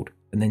strangled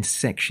and then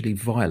sexually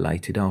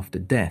violated after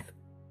death.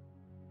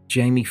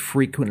 Jamie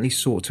frequently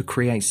sought to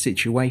create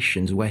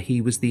situations where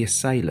he was the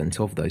assailant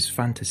of those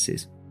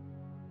fantasies.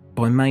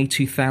 By May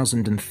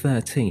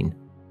 2013,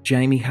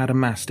 Jamie had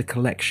amassed a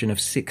collection of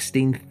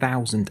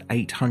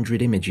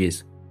 16,800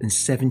 images and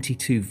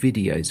 72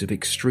 videos of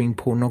extreme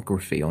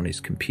pornography on his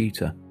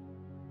computer.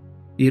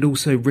 He had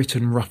also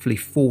written roughly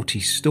 40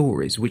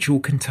 stories which all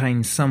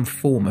contained some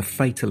form of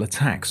fatal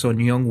attacks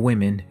on young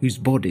women whose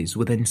bodies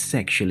were then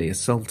sexually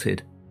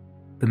assaulted.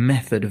 The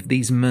method of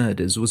these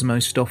murders was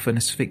most often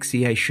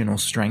asphyxiation or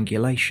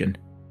strangulation,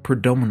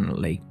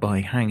 predominantly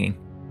by hanging.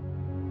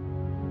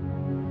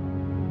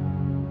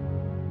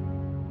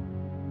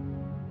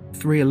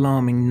 3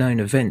 alarming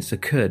known events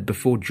occurred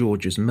before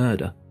George's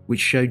murder, which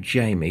showed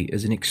Jamie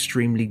as an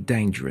extremely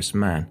dangerous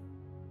man.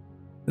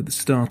 At the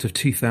start of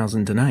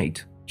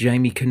 2008,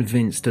 Jamie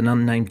convinced an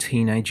unnamed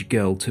teenage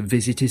girl to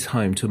visit his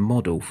home to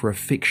model for a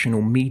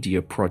fictional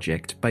media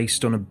project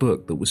based on a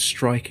book that was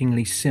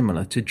strikingly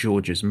similar to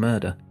George's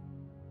murder.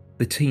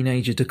 The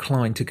teenager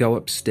declined to go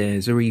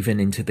upstairs or even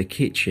into the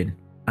kitchen,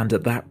 and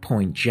at that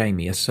point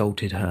Jamie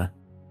assaulted her.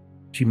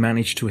 She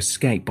managed to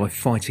escape by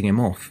fighting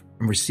him off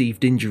and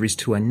received injuries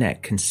to her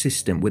neck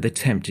consistent with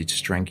attempted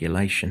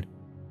strangulation.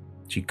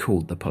 She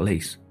called the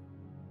police.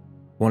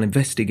 While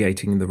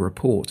investigating the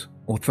report,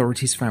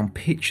 authorities found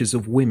pictures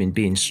of women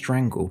being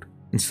strangled,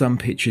 and some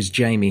pictures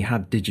Jamie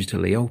had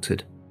digitally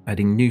altered,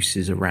 adding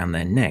nooses around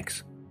their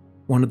necks.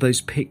 One of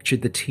those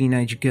pictured the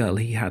teenage girl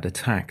he had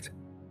attacked.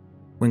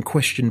 When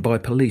questioned by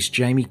police,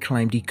 Jamie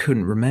claimed he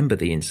couldn't remember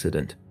the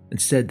incident and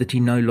said that he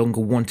no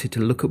longer wanted to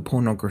look at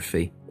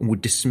pornography and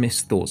would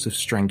dismiss thoughts of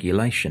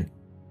strangulation.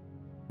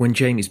 When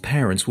Jamie's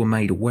parents were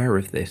made aware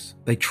of this,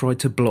 they tried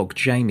to block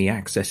Jamie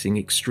accessing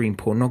extreme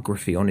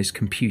pornography on his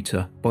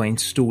computer by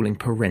installing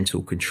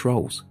parental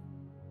controls.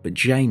 But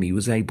Jamie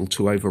was able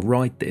to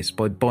override this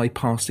by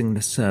bypassing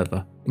the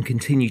server and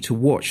continue to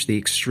watch the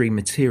extreme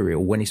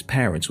material when his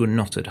parents were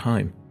not at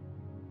home.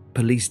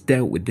 Police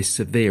dealt with this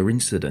severe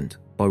incident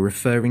by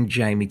referring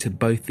Jamie to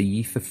both the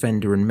Youth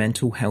Offender and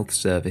Mental Health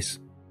Service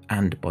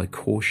and by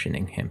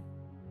cautioning him.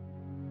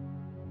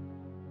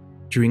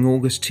 During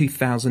August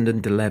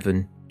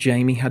 2011,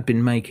 Jamie had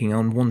been making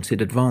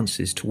unwanted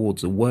advances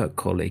towards a work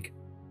colleague.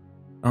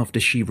 After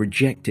she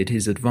rejected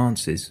his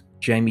advances,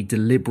 Jamie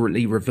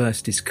deliberately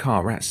reversed his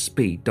car at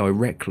speed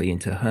directly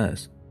into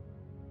hers.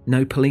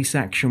 No police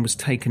action was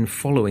taken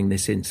following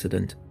this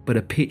incident, but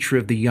a picture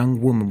of the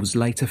young woman was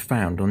later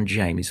found on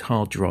Jamie's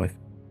hard drive.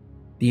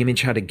 The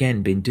image had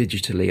again been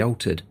digitally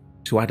altered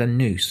to add a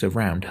noose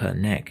around her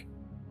neck.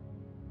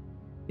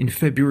 In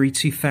February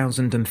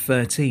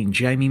 2013,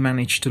 Jamie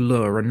managed to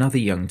lure another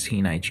young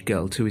teenage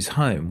girl to his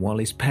home while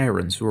his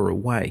parents were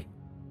away.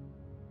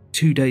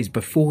 2 days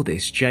before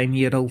this,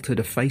 Jamie had altered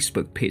a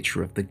Facebook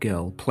picture of the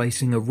girl,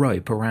 placing a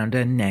rope around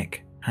her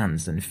neck,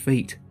 hands and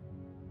feet.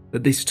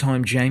 At this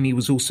time, Jamie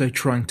was also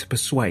trying to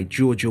persuade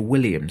Georgia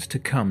Williams to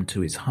come to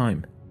his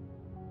home.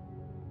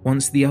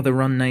 Once the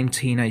other unnamed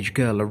teenage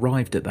girl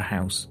arrived at the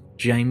house,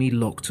 Jamie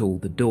locked all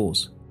the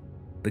doors.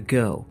 The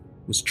girl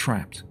was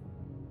trapped.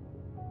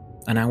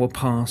 An hour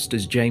passed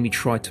as Jamie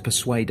tried to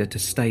persuade her to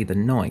stay the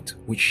night,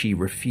 which she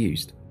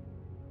refused.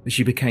 As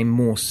she became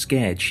more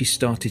scared, she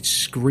started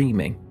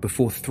screaming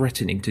before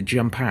threatening to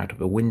jump out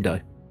of a window.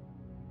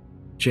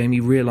 Jamie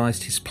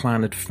realised his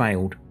plan had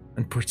failed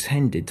and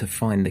pretended to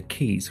find the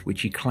keys,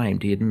 which he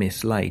claimed he had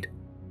mislaid.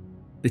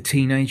 The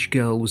teenage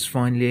girl was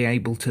finally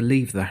able to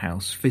leave the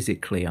house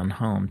physically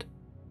unharmed.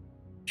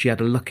 She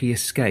had a lucky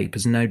escape,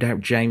 as no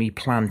doubt Jamie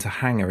planned to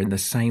hang her in the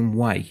same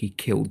way he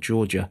killed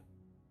Georgia.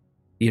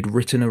 He had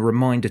written a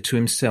reminder to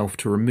himself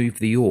to remove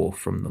the oar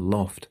from the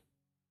loft.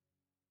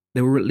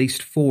 There were at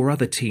least 4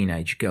 other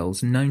teenage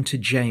girls known to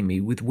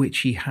Jamie with which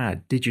he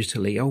had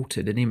digitally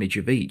altered an image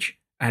of each,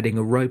 adding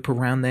a rope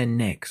around their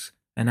necks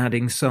and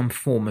adding some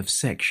form of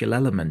sexual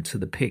element to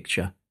the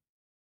picture.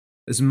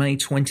 As May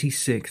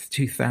 26,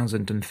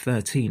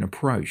 2013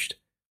 approached,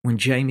 when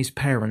Jamie's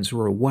parents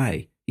were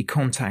away, he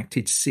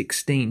contacted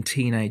 16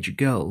 teenage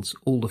girls,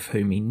 all of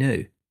whom he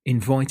knew,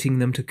 inviting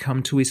them to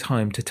come to his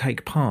home to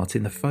take part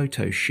in the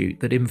photo shoot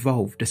that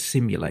involved a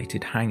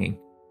simulated hanging.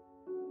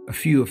 A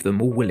few of them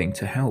were willing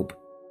to help,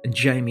 and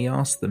Jamie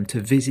asked them to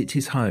visit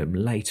his home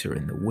later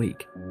in the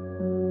week.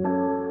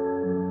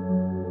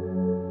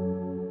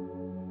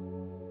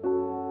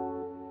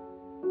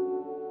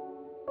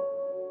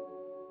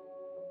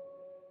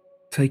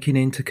 Taking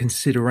into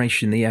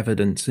consideration the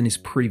evidence and his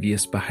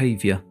previous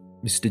behaviour,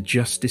 Mr.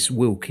 Justice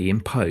Wilkie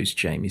imposed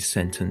Jamie's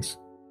sentence.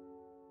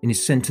 In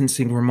his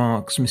sentencing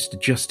remarks, Mr.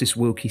 Justice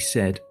Wilkie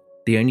said,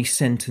 "The only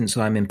sentence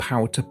I am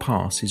empowered to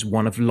pass is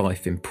one of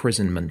life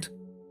imprisonment,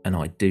 and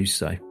I do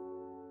so.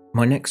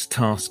 My next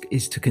task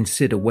is to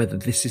consider whether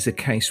this is a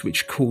case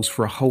which calls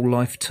for a whole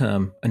life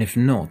term, and if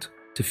not,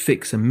 to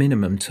fix a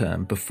minimum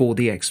term before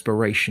the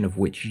expiration of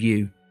which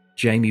you,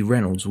 Jamie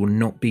Reynolds, will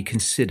not be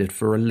considered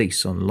for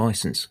release on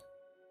licence.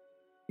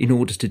 In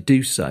order to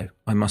do so,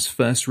 I must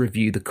first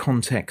review the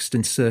context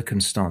and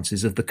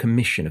circumstances of the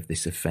commission of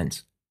this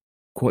offence.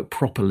 Quite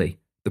properly,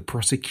 the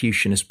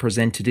prosecution has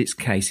presented its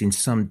case in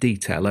some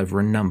detail over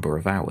a number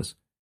of hours.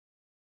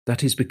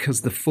 That is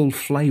because the full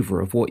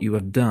flavour of what you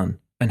have done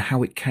and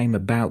how it came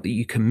about that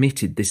you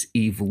committed this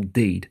evil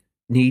deed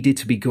needed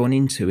to be gone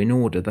into in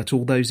order that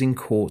all those in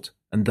court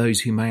and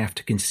those who may have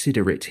to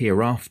consider it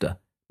hereafter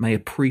may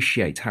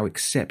appreciate how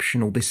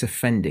exceptional this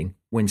offending,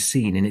 when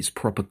seen in its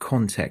proper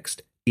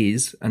context,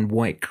 is and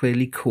why it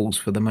clearly calls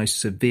for the most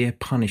severe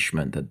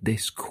punishment that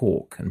this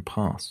court can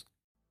pass."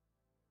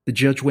 The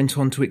judge went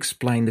on to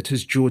explain that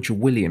as Georgia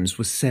Williams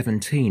was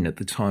 17 at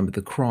the time of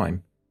the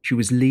crime, she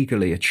was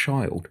legally a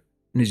child,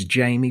 and as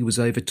Jamie was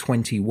over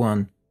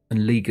 21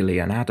 and legally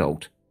an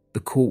adult,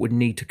 the court would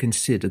need to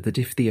consider that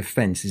if the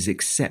offence is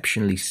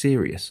exceptionally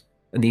serious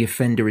and the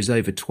offender is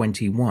over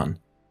 21,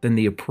 then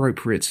the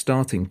appropriate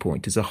starting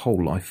point is a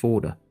whole life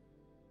order.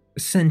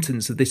 A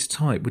sentence of this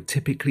type would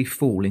typically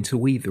fall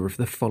into either of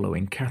the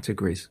following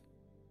categories: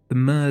 the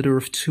murder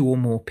of 2 or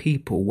more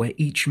people, where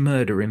each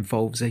murder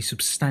involves a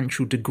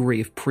substantial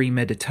degree of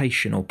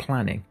premeditation or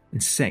planning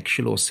and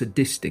sexual or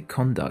sadistic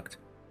conduct,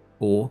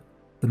 or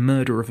the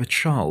murder of a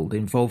child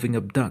involving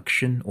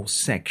abduction or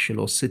sexual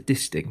or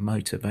sadistic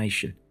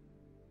motivation.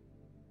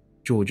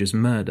 Georgia's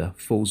murder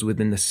falls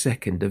within the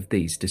second of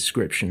these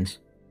descriptions.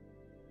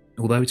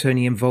 Although it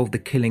only involved the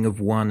killing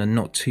of 1 and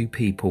not 2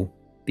 people,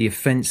 the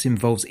offence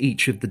involves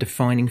each of the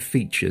defining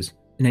features,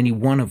 and any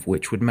one of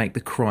which would make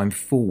the crime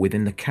fall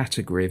within the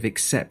category of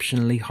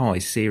exceptionally high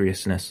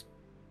seriousness.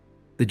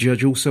 The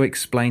judge also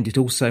explained it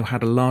also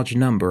had a large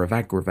number of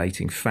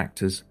aggravating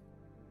factors.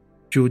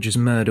 Georgia's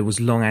murder was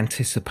long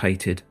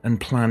anticipated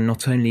and planned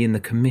not only in the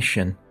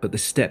commission, but the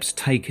steps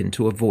taken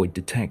to avoid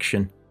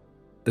detection.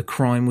 The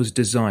crime was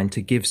designed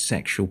to give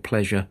sexual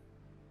pleasure.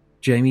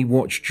 Jamie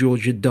watched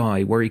Georgia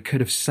die where he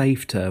could have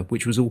saved her,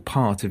 which was all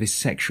part of his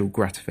sexual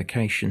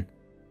gratification.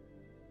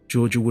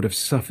 Georgia would have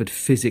suffered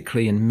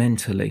physically and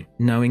mentally,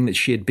 knowing that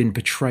she had been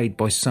betrayed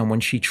by someone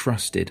she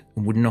trusted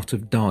and would not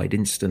have died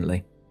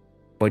instantly.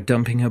 By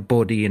dumping her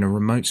body in a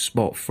remote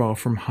spot far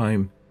from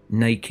home,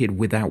 naked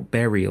without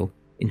burial,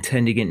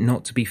 intending it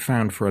not to be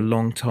found for a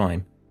long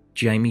time,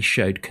 Jamie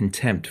showed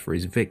contempt for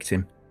his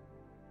victim.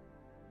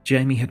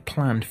 Jamie had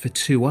planned for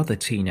 2 other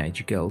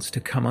teenage girls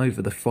to come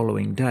over the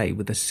following day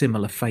with a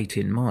similar fate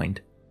in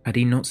mind, had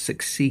he not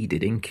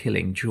succeeded in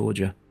killing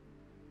Georgia.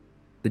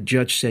 The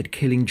judge said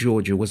killing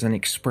Georgia was an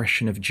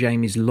expression of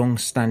Jamie's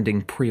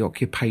long-standing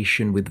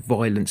preoccupation with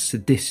violent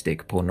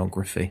sadistic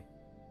pornography.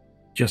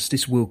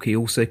 Justice Wilkie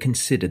also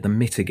considered the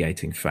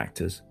mitigating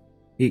factors.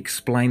 He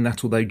explained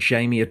that although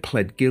Jamie had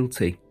pled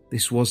guilty,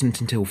 this wasn't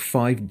until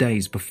 5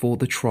 days before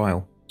the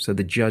trial, so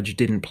the judge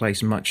didn't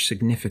place much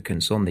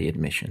significance on the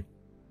admission.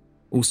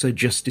 Also,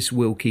 Justice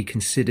Wilkie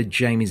considered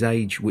Jamie's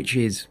age, which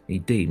is, he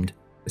deemed,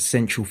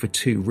 essential for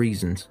 2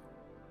 reasons.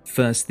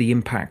 First, the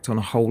impact on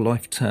a whole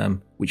life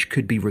term, which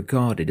could be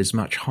regarded as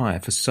much higher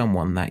for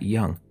someone that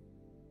young.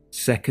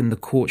 Second, the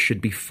court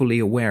should be fully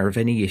aware of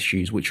any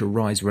issues which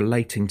arise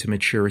relating to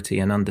maturity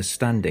and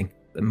understanding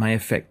that may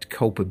affect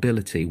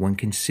culpability when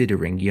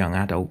considering young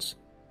adults.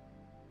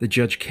 The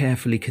judge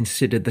carefully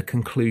considered the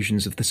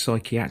conclusions of the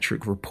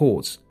psychiatric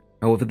reports.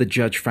 However, the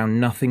judge found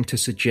nothing to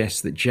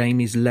suggest that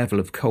Jamie's level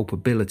of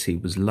culpability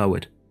was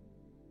lowered.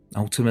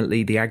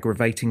 Ultimately, the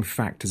aggravating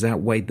factors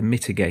outweighed the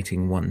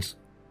mitigating ones,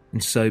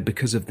 and so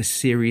because of the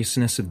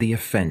seriousness of the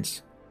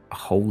offence, a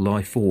whole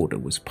life order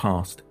was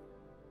passed.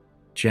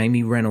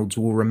 Jamie Reynolds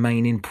will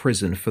remain in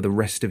prison for the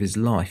rest of his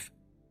life,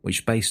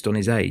 which based on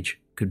his age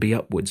could be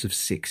upwards of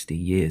 60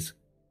 years.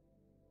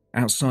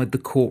 Outside the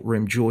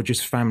courtroom,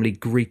 Georgia's family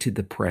greeted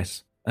the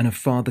press, and her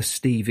father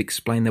Steve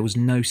explained there was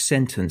no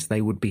sentence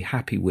they would be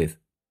happy with,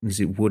 as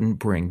it wouldn't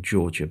bring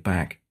Georgia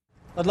back.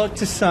 I'd like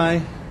to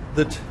say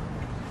that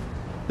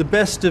the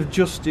best of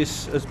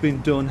justice has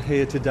been done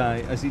here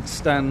today as it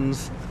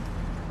stands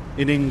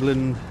in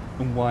England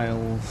and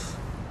Wales.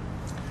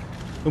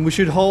 And we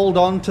should hold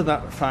on to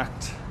that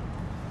fact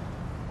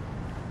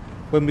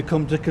when we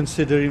come to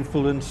consider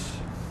influence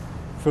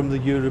from the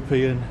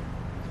European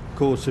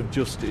Courts of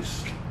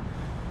Justice.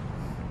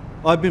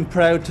 I've been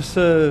proud to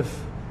serve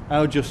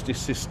our justice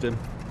system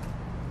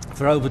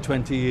for over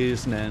 20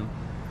 years now,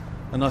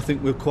 and I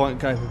think we're quite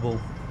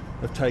capable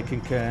of taking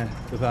care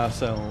of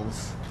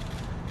ourselves.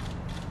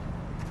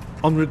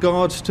 On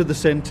regards to the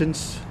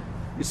sentence,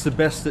 it's the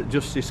best that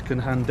justice can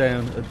hand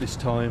down at this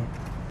time,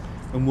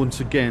 and once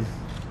again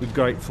we're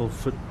grateful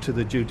to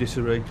the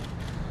judiciary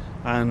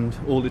and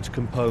all its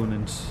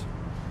components.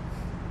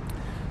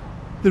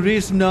 There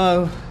is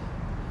no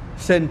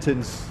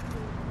sentence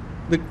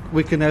that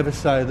we can ever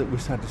say that we're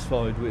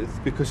satisfied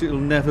with, because it'll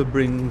never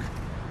bring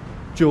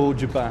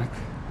Georgia back.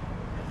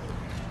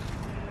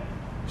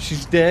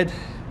 She's dead,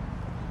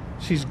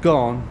 she's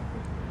gone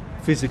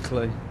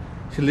physically,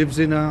 she lives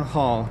in our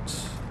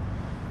hearts.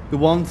 The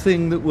one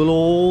thing that will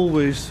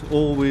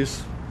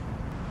always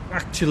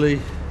actually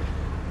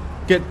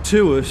get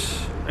to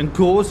us and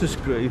cause us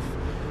grief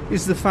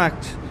is the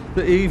fact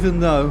that even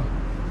though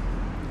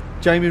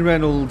Jamie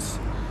Reynolds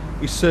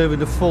is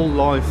serving a full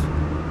life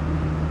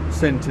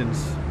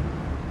sentence,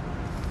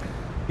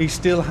 he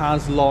still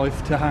has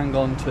life to hang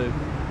on to.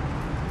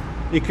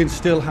 He can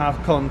still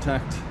have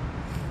contact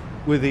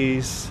with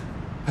his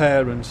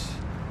parents.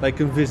 They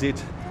can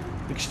visit,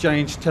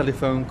 exchange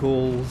telephone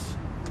calls,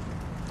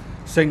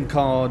 send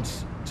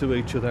cards to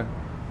each other,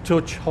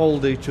 touch,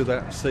 hold each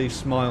other, see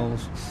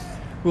smiles.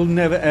 We'll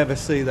never ever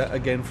see that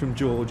again from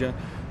Georgia,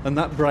 and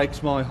that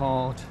breaks my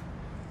heart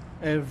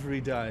every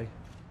day.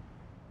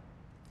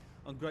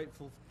 I'm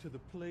grateful to the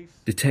police.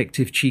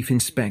 Detective Chief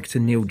Inspector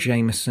Neil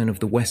Jameson of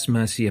the West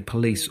Mercia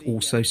Police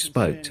also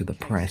spoke to the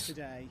press.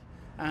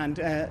 And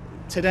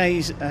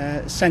today's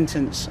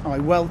sentence I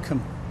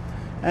welcome.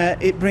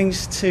 It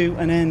brings to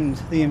an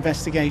end the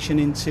investigation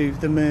into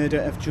the murder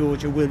of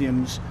Georgia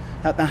Williams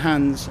at the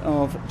hands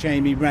of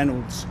Jamie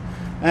Reynolds.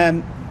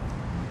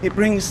 It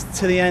brings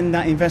to the end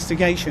that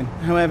investigation.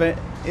 However,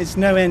 it's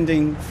no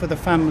ending for the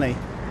family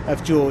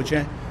of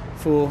Georgia,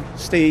 for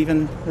Steve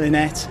and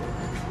Lynette,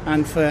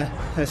 and for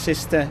her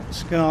sister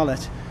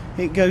Scarlett.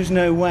 It goes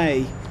no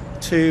way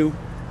to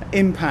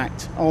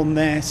impact on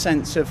their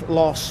sense of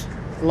loss,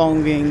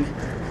 longing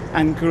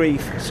and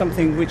grief,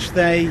 something which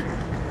they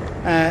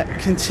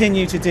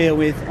continue to deal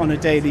with on a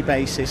daily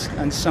basis,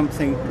 and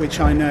something which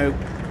I know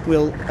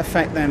will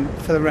affect them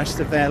for the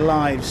rest of their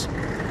lives.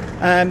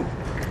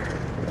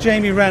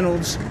 Jamie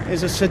Reynolds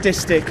is a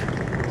sadistic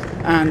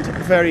and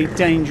very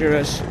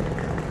dangerous,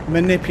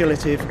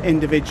 manipulative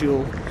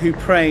individual who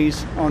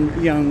preys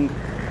on young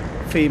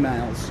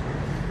females.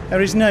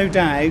 There is no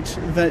doubt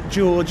that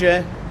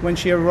Georgia, when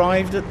she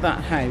arrived at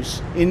that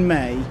house in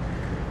May,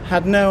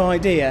 had no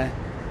idea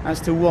as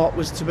to what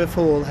was to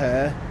befall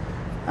her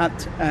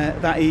at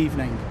that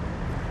evening.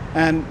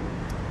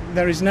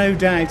 There is no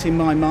doubt in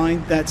my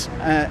mind that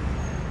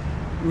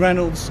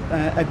Reynolds'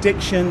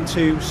 addiction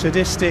to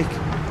sadistic,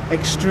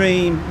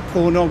 extreme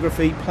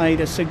pornography played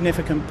a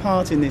significant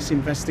part in this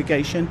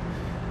investigation.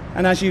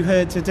 And as you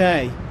heard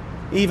today,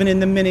 even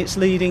in the minutes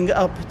leading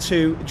up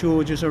to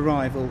Georgia's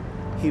arrival,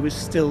 he was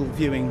still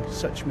viewing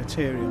such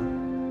material.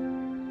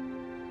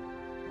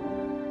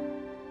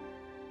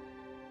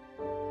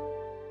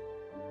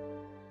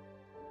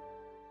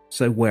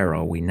 So where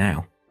are we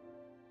now?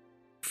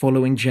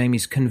 Following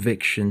Jamie's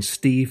conviction,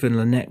 Steve and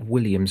Lynette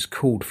Williams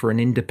called for an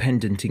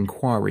independent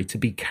inquiry to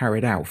be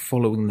carried out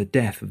following the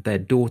death of their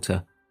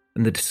daughter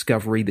and the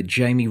discovery that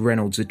Jamie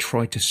Reynolds had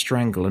tried to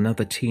strangle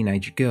another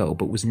teenage girl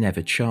but was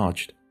never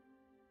charged.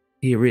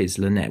 Here is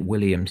Lynette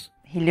Williams.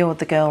 He lured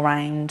the girl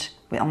round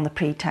on the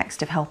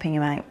pretext of helping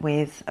him out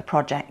with a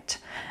project,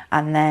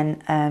 and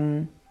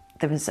then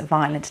there was a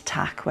violent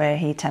attack where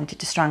he attempted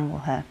to strangle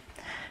her.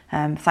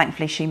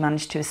 Thankfully she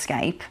managed to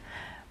escape,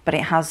 but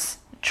it has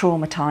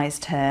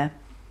traumatised her.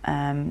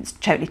 It's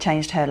totally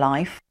changed her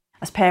life.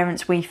 As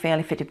parents, we feel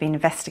if it had been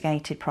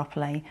investigated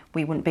properly,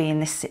 we wouldn't be in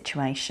this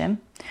situation.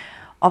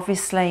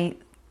 Obviously,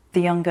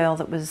 the young girl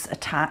that was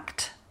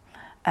attacked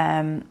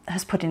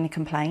has put in a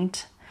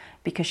complaint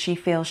because she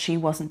feels she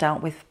wasn't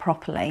dealt with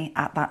properly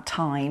at that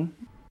time.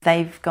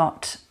 They've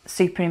got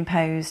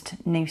superimposed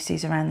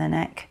nooses around their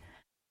neck.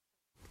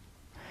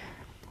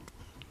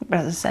 But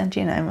as I said,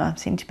 I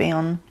seem to be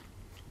on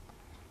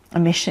a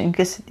mission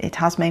because it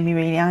has made me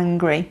really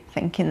angry,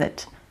 thinking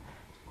that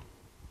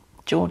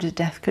George's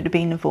death could have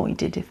been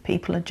avoided if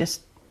people had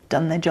just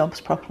done their jobs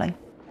properly.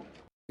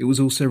 It was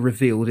also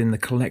revealed in the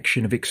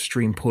collection of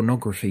extreme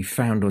pornography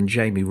found on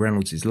Jamie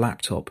Reynolds'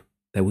 laptop.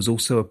 There was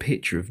also a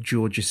picture of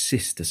George's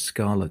sister,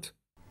 Scarlett.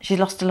 She's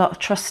lost a lot of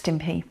trust in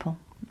people,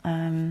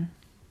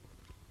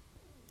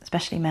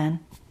 especially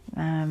men.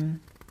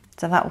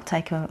 So that will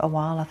take a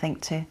while, I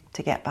think, to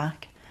get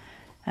back.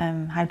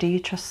 How do you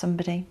trust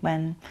somebody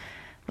when,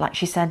 like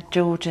she said,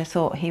 Georgia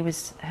thought he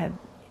was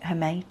her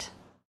mate?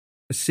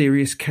 A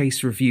serious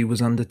case review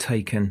was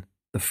undertaken,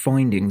 the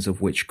findings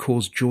of which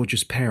caused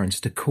Georgia's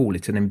parents to call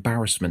it an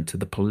embarrassment to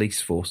the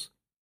police force.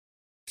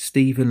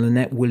 Steve and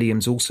Lynette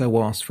Williams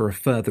also asked for a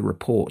further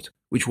report,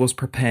 which was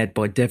prepared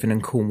by Devon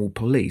and Cornwall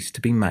Police to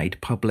be made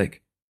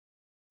public.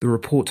 The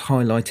report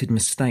highlighted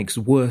mistakes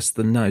worse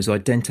than those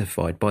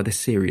identified by the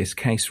serious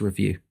case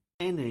review.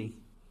 Any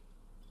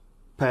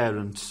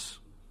parents,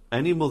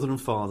 any mother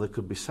and father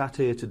could be sat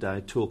here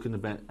today talking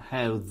about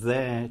how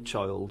their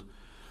child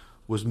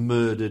was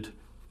murdered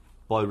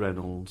by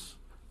Reynolds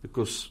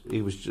because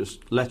he was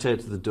just let out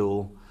of the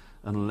door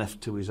and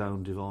left to his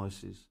own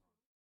devices.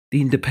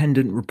 The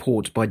independent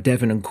report by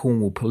Devon and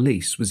Cornwall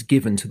Police was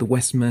given to the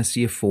West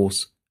Mercia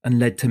Force and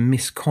led to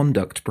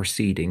misconduct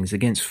proceedings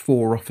against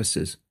 4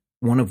 officers,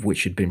 one of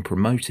which had been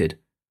promoted,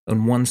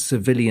 and 1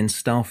 civilian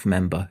staff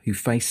member who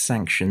faced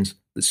sanctions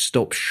that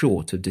stopped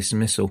short of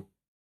dismissal.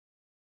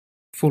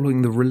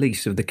 Following the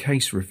release of the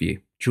case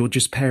review,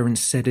 Georgia's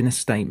parents said in a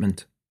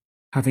statement,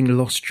 "Having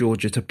lost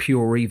Georgia to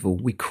pure evil,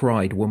 we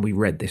cried when we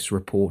read this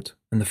report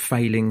and the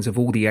failings of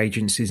all the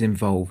agencies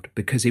involved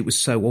because it was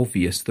so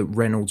obvious that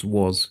Reynolds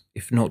was,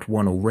 if not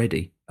one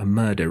already, a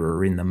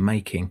murderer in the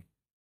making.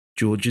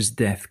 Georgia's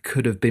death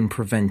could have been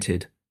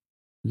prevented.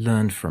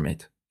 Learn from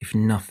it, if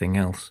nothing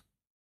else."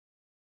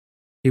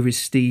 Here is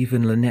Steve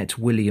and Lynette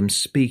Williams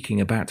speaking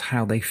about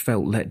how they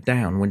felt let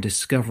down when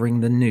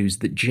discovering the news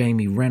that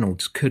Jamie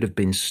Reynolds could have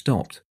been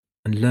stopped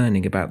and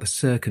learning about the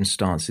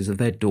circumstances of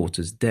their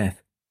daughter's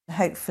death.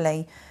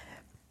 Hopefully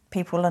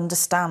people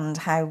understand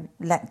how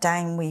let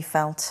down we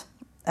felt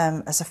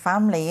as a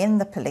family, in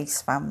the police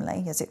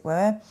family, as it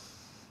were.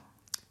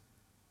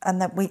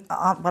 And that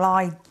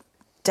I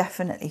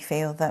definitely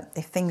feel that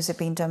if things had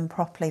been done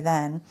properly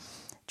then,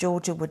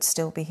 Georgia would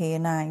still be here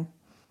now.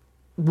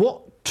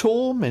 What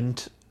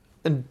torment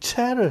and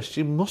terror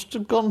she must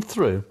have gone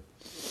through.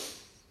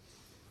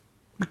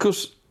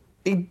 Because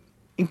he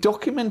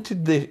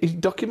documented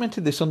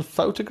this on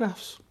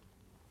photographs.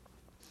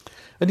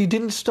 And he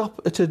didn't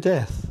stop at her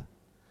death.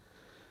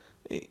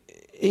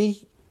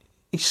 He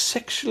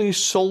sexually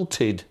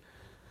assaulted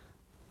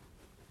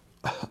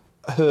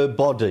her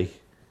body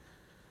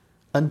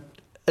and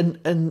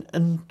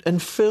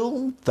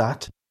filmed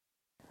that.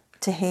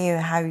 To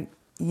hear how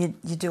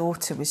your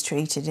daughter was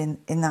treated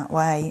in that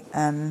way,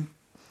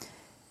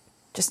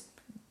 just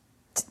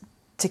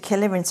to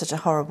kill her in such a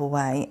horrible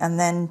way, and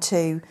then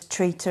to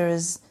treat her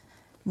as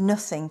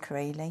nothing,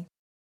 really.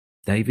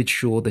 David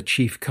Shaw, the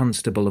Chief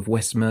Constable of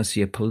West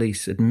Mercia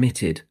Police,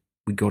 admitted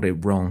we got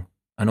it wrong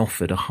and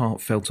offered a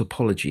heartfelt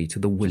apology to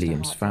the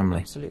Williams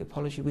family. Absolute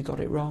apology, we got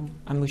it wrong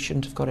and we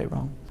shouldn't have got it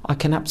wrong. I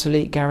can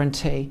absolutely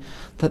guarantee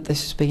that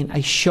this has been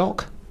a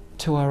shock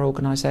to our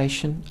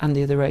organisation and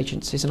the other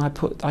agencies, and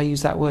I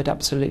use that word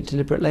absolutely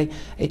deliberately.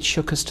 It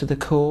shook us to the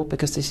core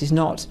because this is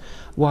not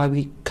why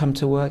we come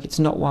to work, it's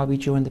not why we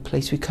join the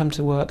police. We come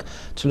to work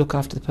to look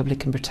after the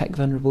public and protect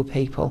vulnerable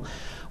people.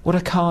 What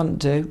I can't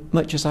do,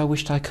 much as I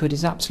wished I could,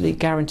 is absolutely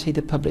guarantee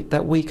the public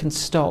that we can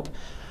stop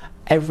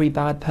every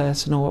bad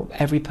person or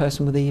every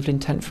person with evil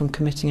intent from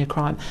committing a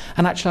crime.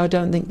 And actually I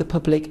don't think the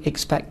public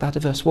expect that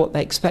of us. What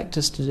they expect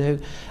us to do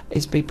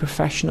is be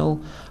professional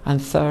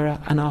and thorough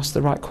and ask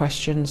the right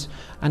questions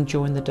and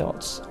join the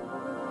dots.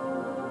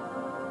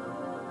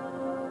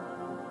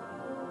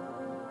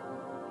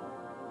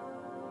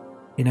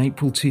 In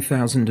April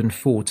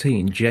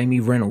 2014, Jamie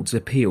Reynolds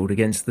appealed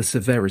against the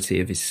severity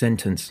of his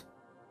sentence.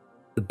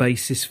 The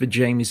basis for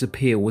Jamie's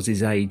appeal was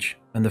his age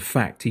and the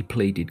fact he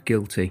pleaded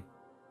guilty.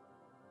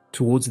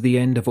 Towards the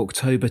end of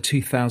October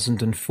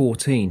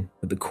 2014,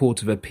 at the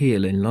Court of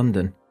Appeal in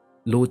London,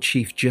 Lord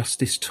Chief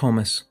Justice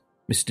Thomas,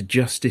 Mr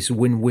Justice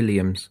Wynne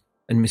Williams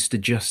and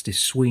Mr Justice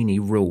Sweeney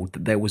ruled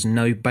that there was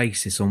no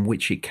basis on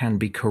which it can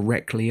be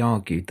correctly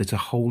argued that a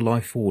whole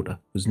life order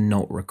was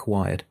not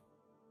required.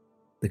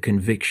 The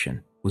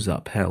conviction was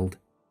upheld.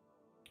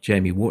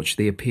 Jamie watched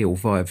the appeal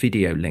via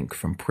video link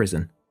from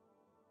prison.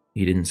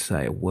 He didn't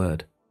say a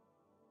word.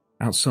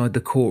 Outside the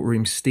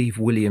courtroom, Steve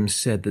Williams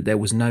said that there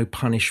was no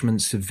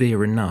punishment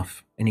severe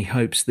enough, and he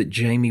hopes that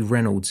Jamie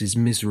Reynolds is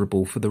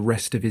miserable for the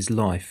rest of his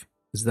life,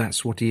 as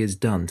that's what he has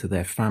done to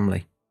their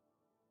family.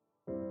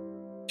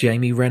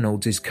 Jamie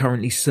Reynolds is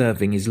currently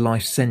serving his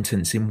life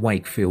sentence in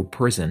Wakefield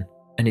Prison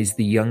and is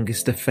the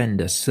youngest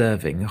offender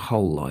serving a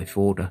whole life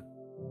order.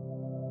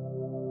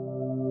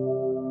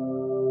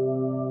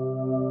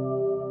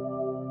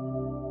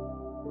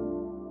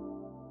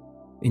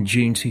 In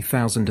June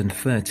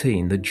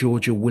 2013, the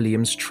Georgia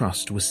Williams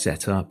Trust was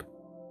set up.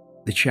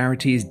 The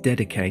charity is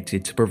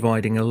dedicated to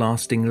providing a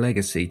lasting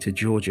legacy to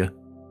Georgia.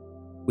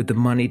 With the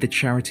money the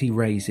charity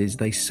raises,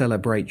 they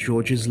celebrate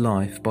Georgia's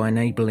life by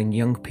enabling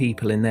young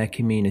people in their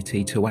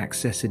community to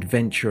access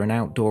adventure and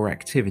outdoor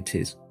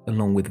activities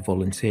along with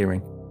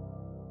volunteering.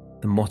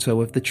 The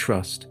motto of the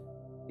trust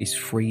is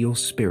 "Free your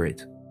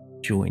spirit,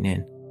 join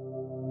in."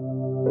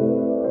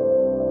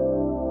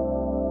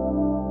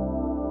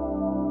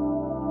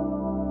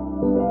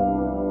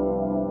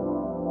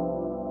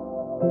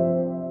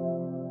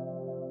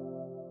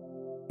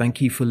 Thank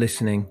you for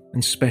listening,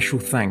 and special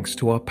thanks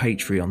to our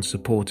Patreon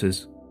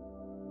supporters.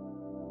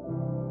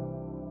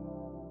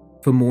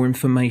 For more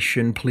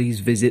information, please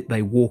visit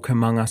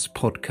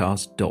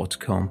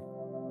theywalkamonguspodcast.com.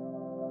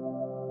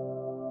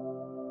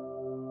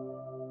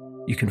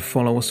 You can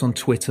follow us on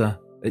Twitter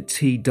at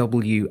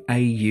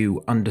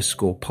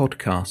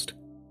TWAU_podcast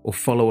or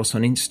follow us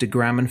on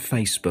Instagram and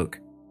Facebook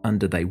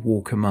under They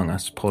Walk Among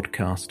Us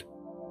Podcast.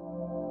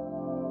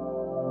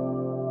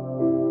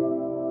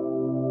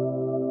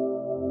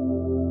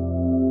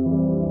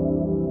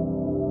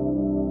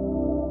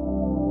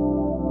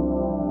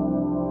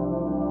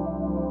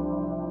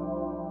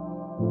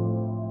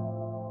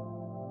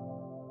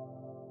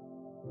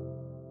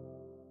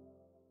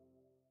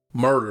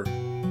 Murder.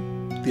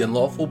 The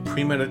unlawful,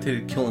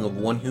 premeditated killing of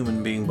one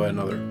human being by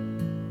another.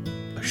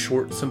 A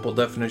short, simple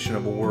definition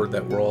of a word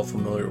that we're all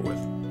familiar with.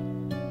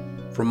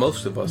 For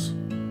most of us,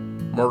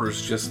 murder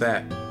is just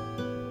that.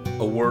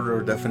 A word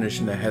or a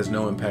definition that has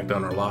no impact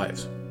on our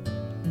lives.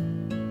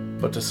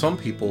 But to some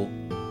people,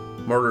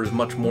 murder is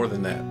much more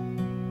than that.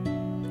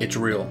 It's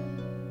real.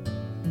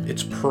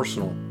 It's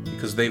personal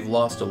because they've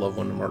lost a loved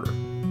one to murder.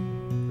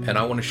 And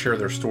I want to share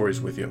their stories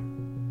with you.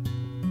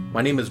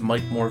 My name is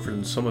Mike Morford,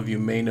 and some of you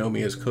may know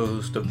me as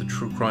co-host of the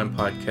true crime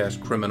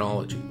podcast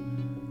Criminology.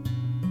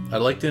 I'd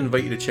like to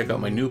invite you to check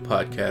out my new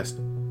podcast,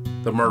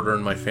 The Murder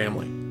in My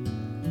Family.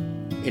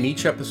 In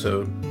each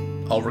episode,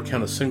 I'll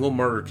recount a single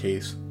murder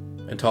case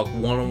and talk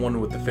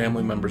one-on-one with the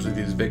family members of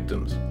these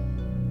victims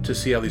to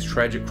see how these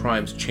tragic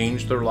crimes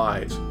changed their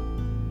lives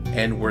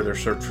and where their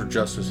search for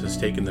justice has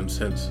taken them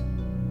since.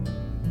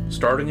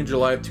 Starting in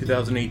July of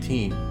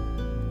 2018,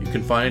 you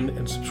can find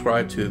and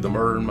subscribe to The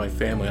Murder in My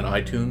Family on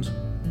iTunes,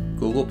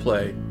 Google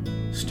Play,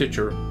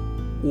 Stitcher,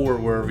 or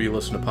wherever you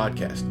listen to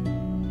podcasts.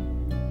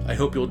 I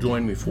hope you'll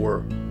join me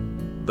for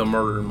The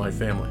Murder in My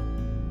Family.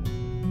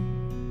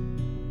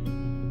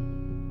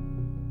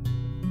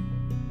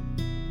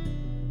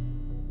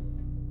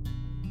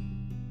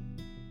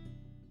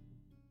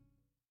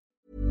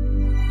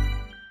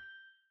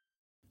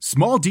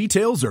 Small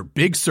details are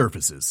big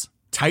surfaces.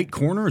 Tight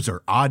corners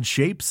are odd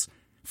shapes.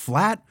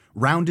 Flat,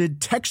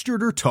 rounded,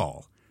 textured, or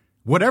tall.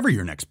 Whatever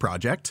your next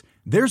project,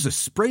 there's a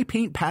spray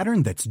paint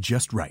pattern that's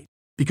just right.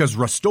 Because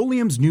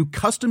Rust-Oleum's new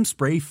Custom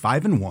Spray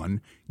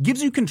 5-in-1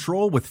 gives you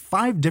control with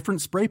 5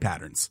 different spray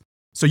patterns.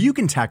 So you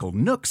can tackle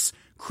nooks,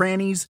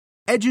 crannies,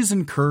 edges,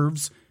 and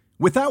curves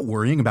without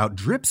worrying about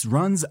drips,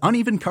 runs,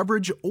 uneven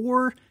coverage,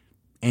 or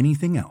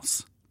anything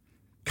else.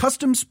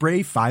 Custom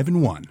Spray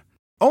 5-in-1.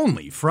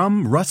 Only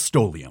from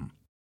Rust-Oleum.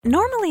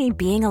 Normally,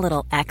 being a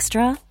little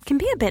extra can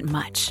be a bit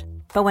much.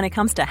 But when it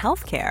comes to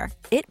healthcare,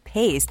 it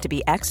pays to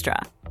be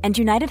extra. And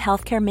United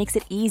Healthcare makes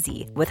it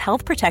easy with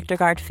Health Protector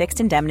Guard fixed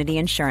indemnity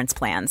insurance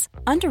plans.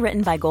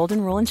 Underwritten by Golden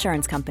Rule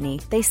Insurance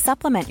Company, they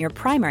supplement your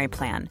primary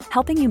plan,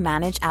 helping you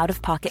manage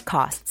out-of-pocket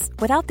costs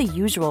without the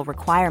usual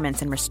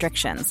requirements and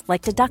restrictions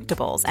like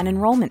deductibles and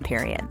enrollment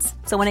periods.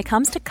 So when it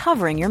comes to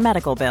covering your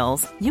medical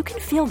bills, you can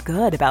feel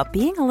good about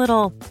being a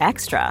little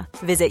extra.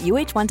 Visit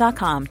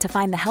uh1.com to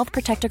find the Health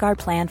Protector Guard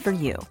plan for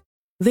you.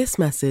 This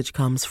message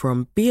comes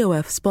from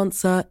BOF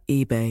sponsor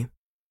eBay.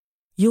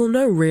 You'll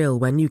know real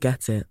when you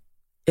get it.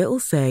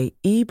 It'll say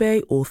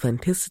eBay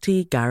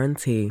Authenticity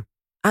Guarantee.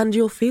 And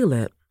you'll feel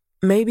it.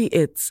 Maybe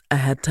it's a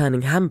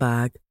head-turning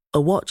handbag, a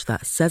watch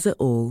that says it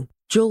all,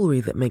 jewelry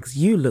that makes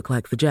you look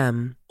like the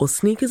gem, or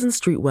sneakers and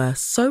streetwear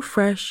so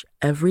fresh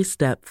every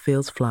step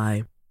feels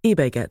fly.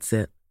 eBay gets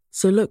it.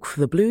 So look for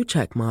the blue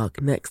check mark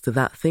next to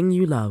that thing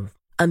you love.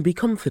 and be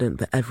confident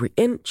that every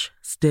inch,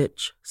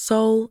 stitch,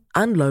 sole,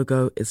 and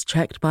logo is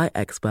checked by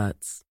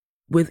experts.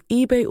 With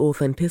eBay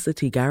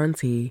Authenticity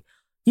Guarantee,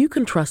 you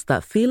can trust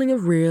that feeling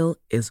of real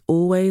is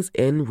always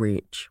in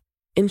reach.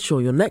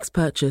 Ensure your next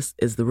purchase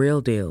is the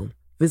real deal.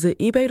 Visit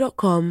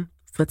ebay.com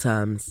for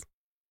terms.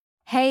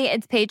 Hey,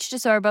 it's Paige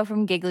DeSorbo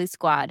from Giggly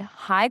Squad.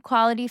 High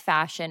quality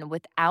fashion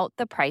without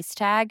the price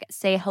tag.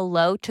 Say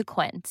hello to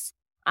Quince.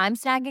 I'm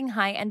snagging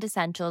high-end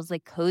essentials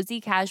like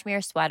cozy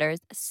cashmere sweaters,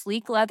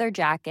 sleek leather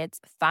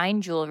jackets,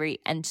 fine jewelry,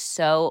 and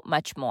so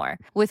much more.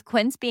 With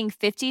Quince being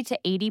 50 to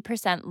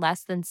 80%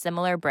 less than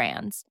similar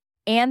brands.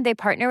 And they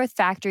partner with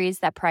factories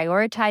that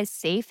prioritize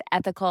safe,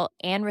 ethical,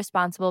 and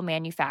responsible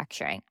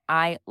manufacturing.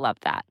 I love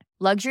that.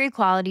 Luxury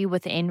quality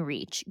within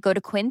reach. Go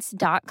to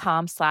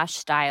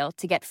quince.com/style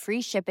to get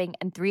free shipping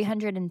and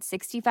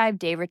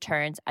 365-day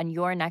returns on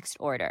your next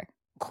order.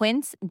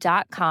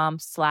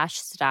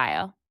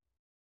 Quince.com/style.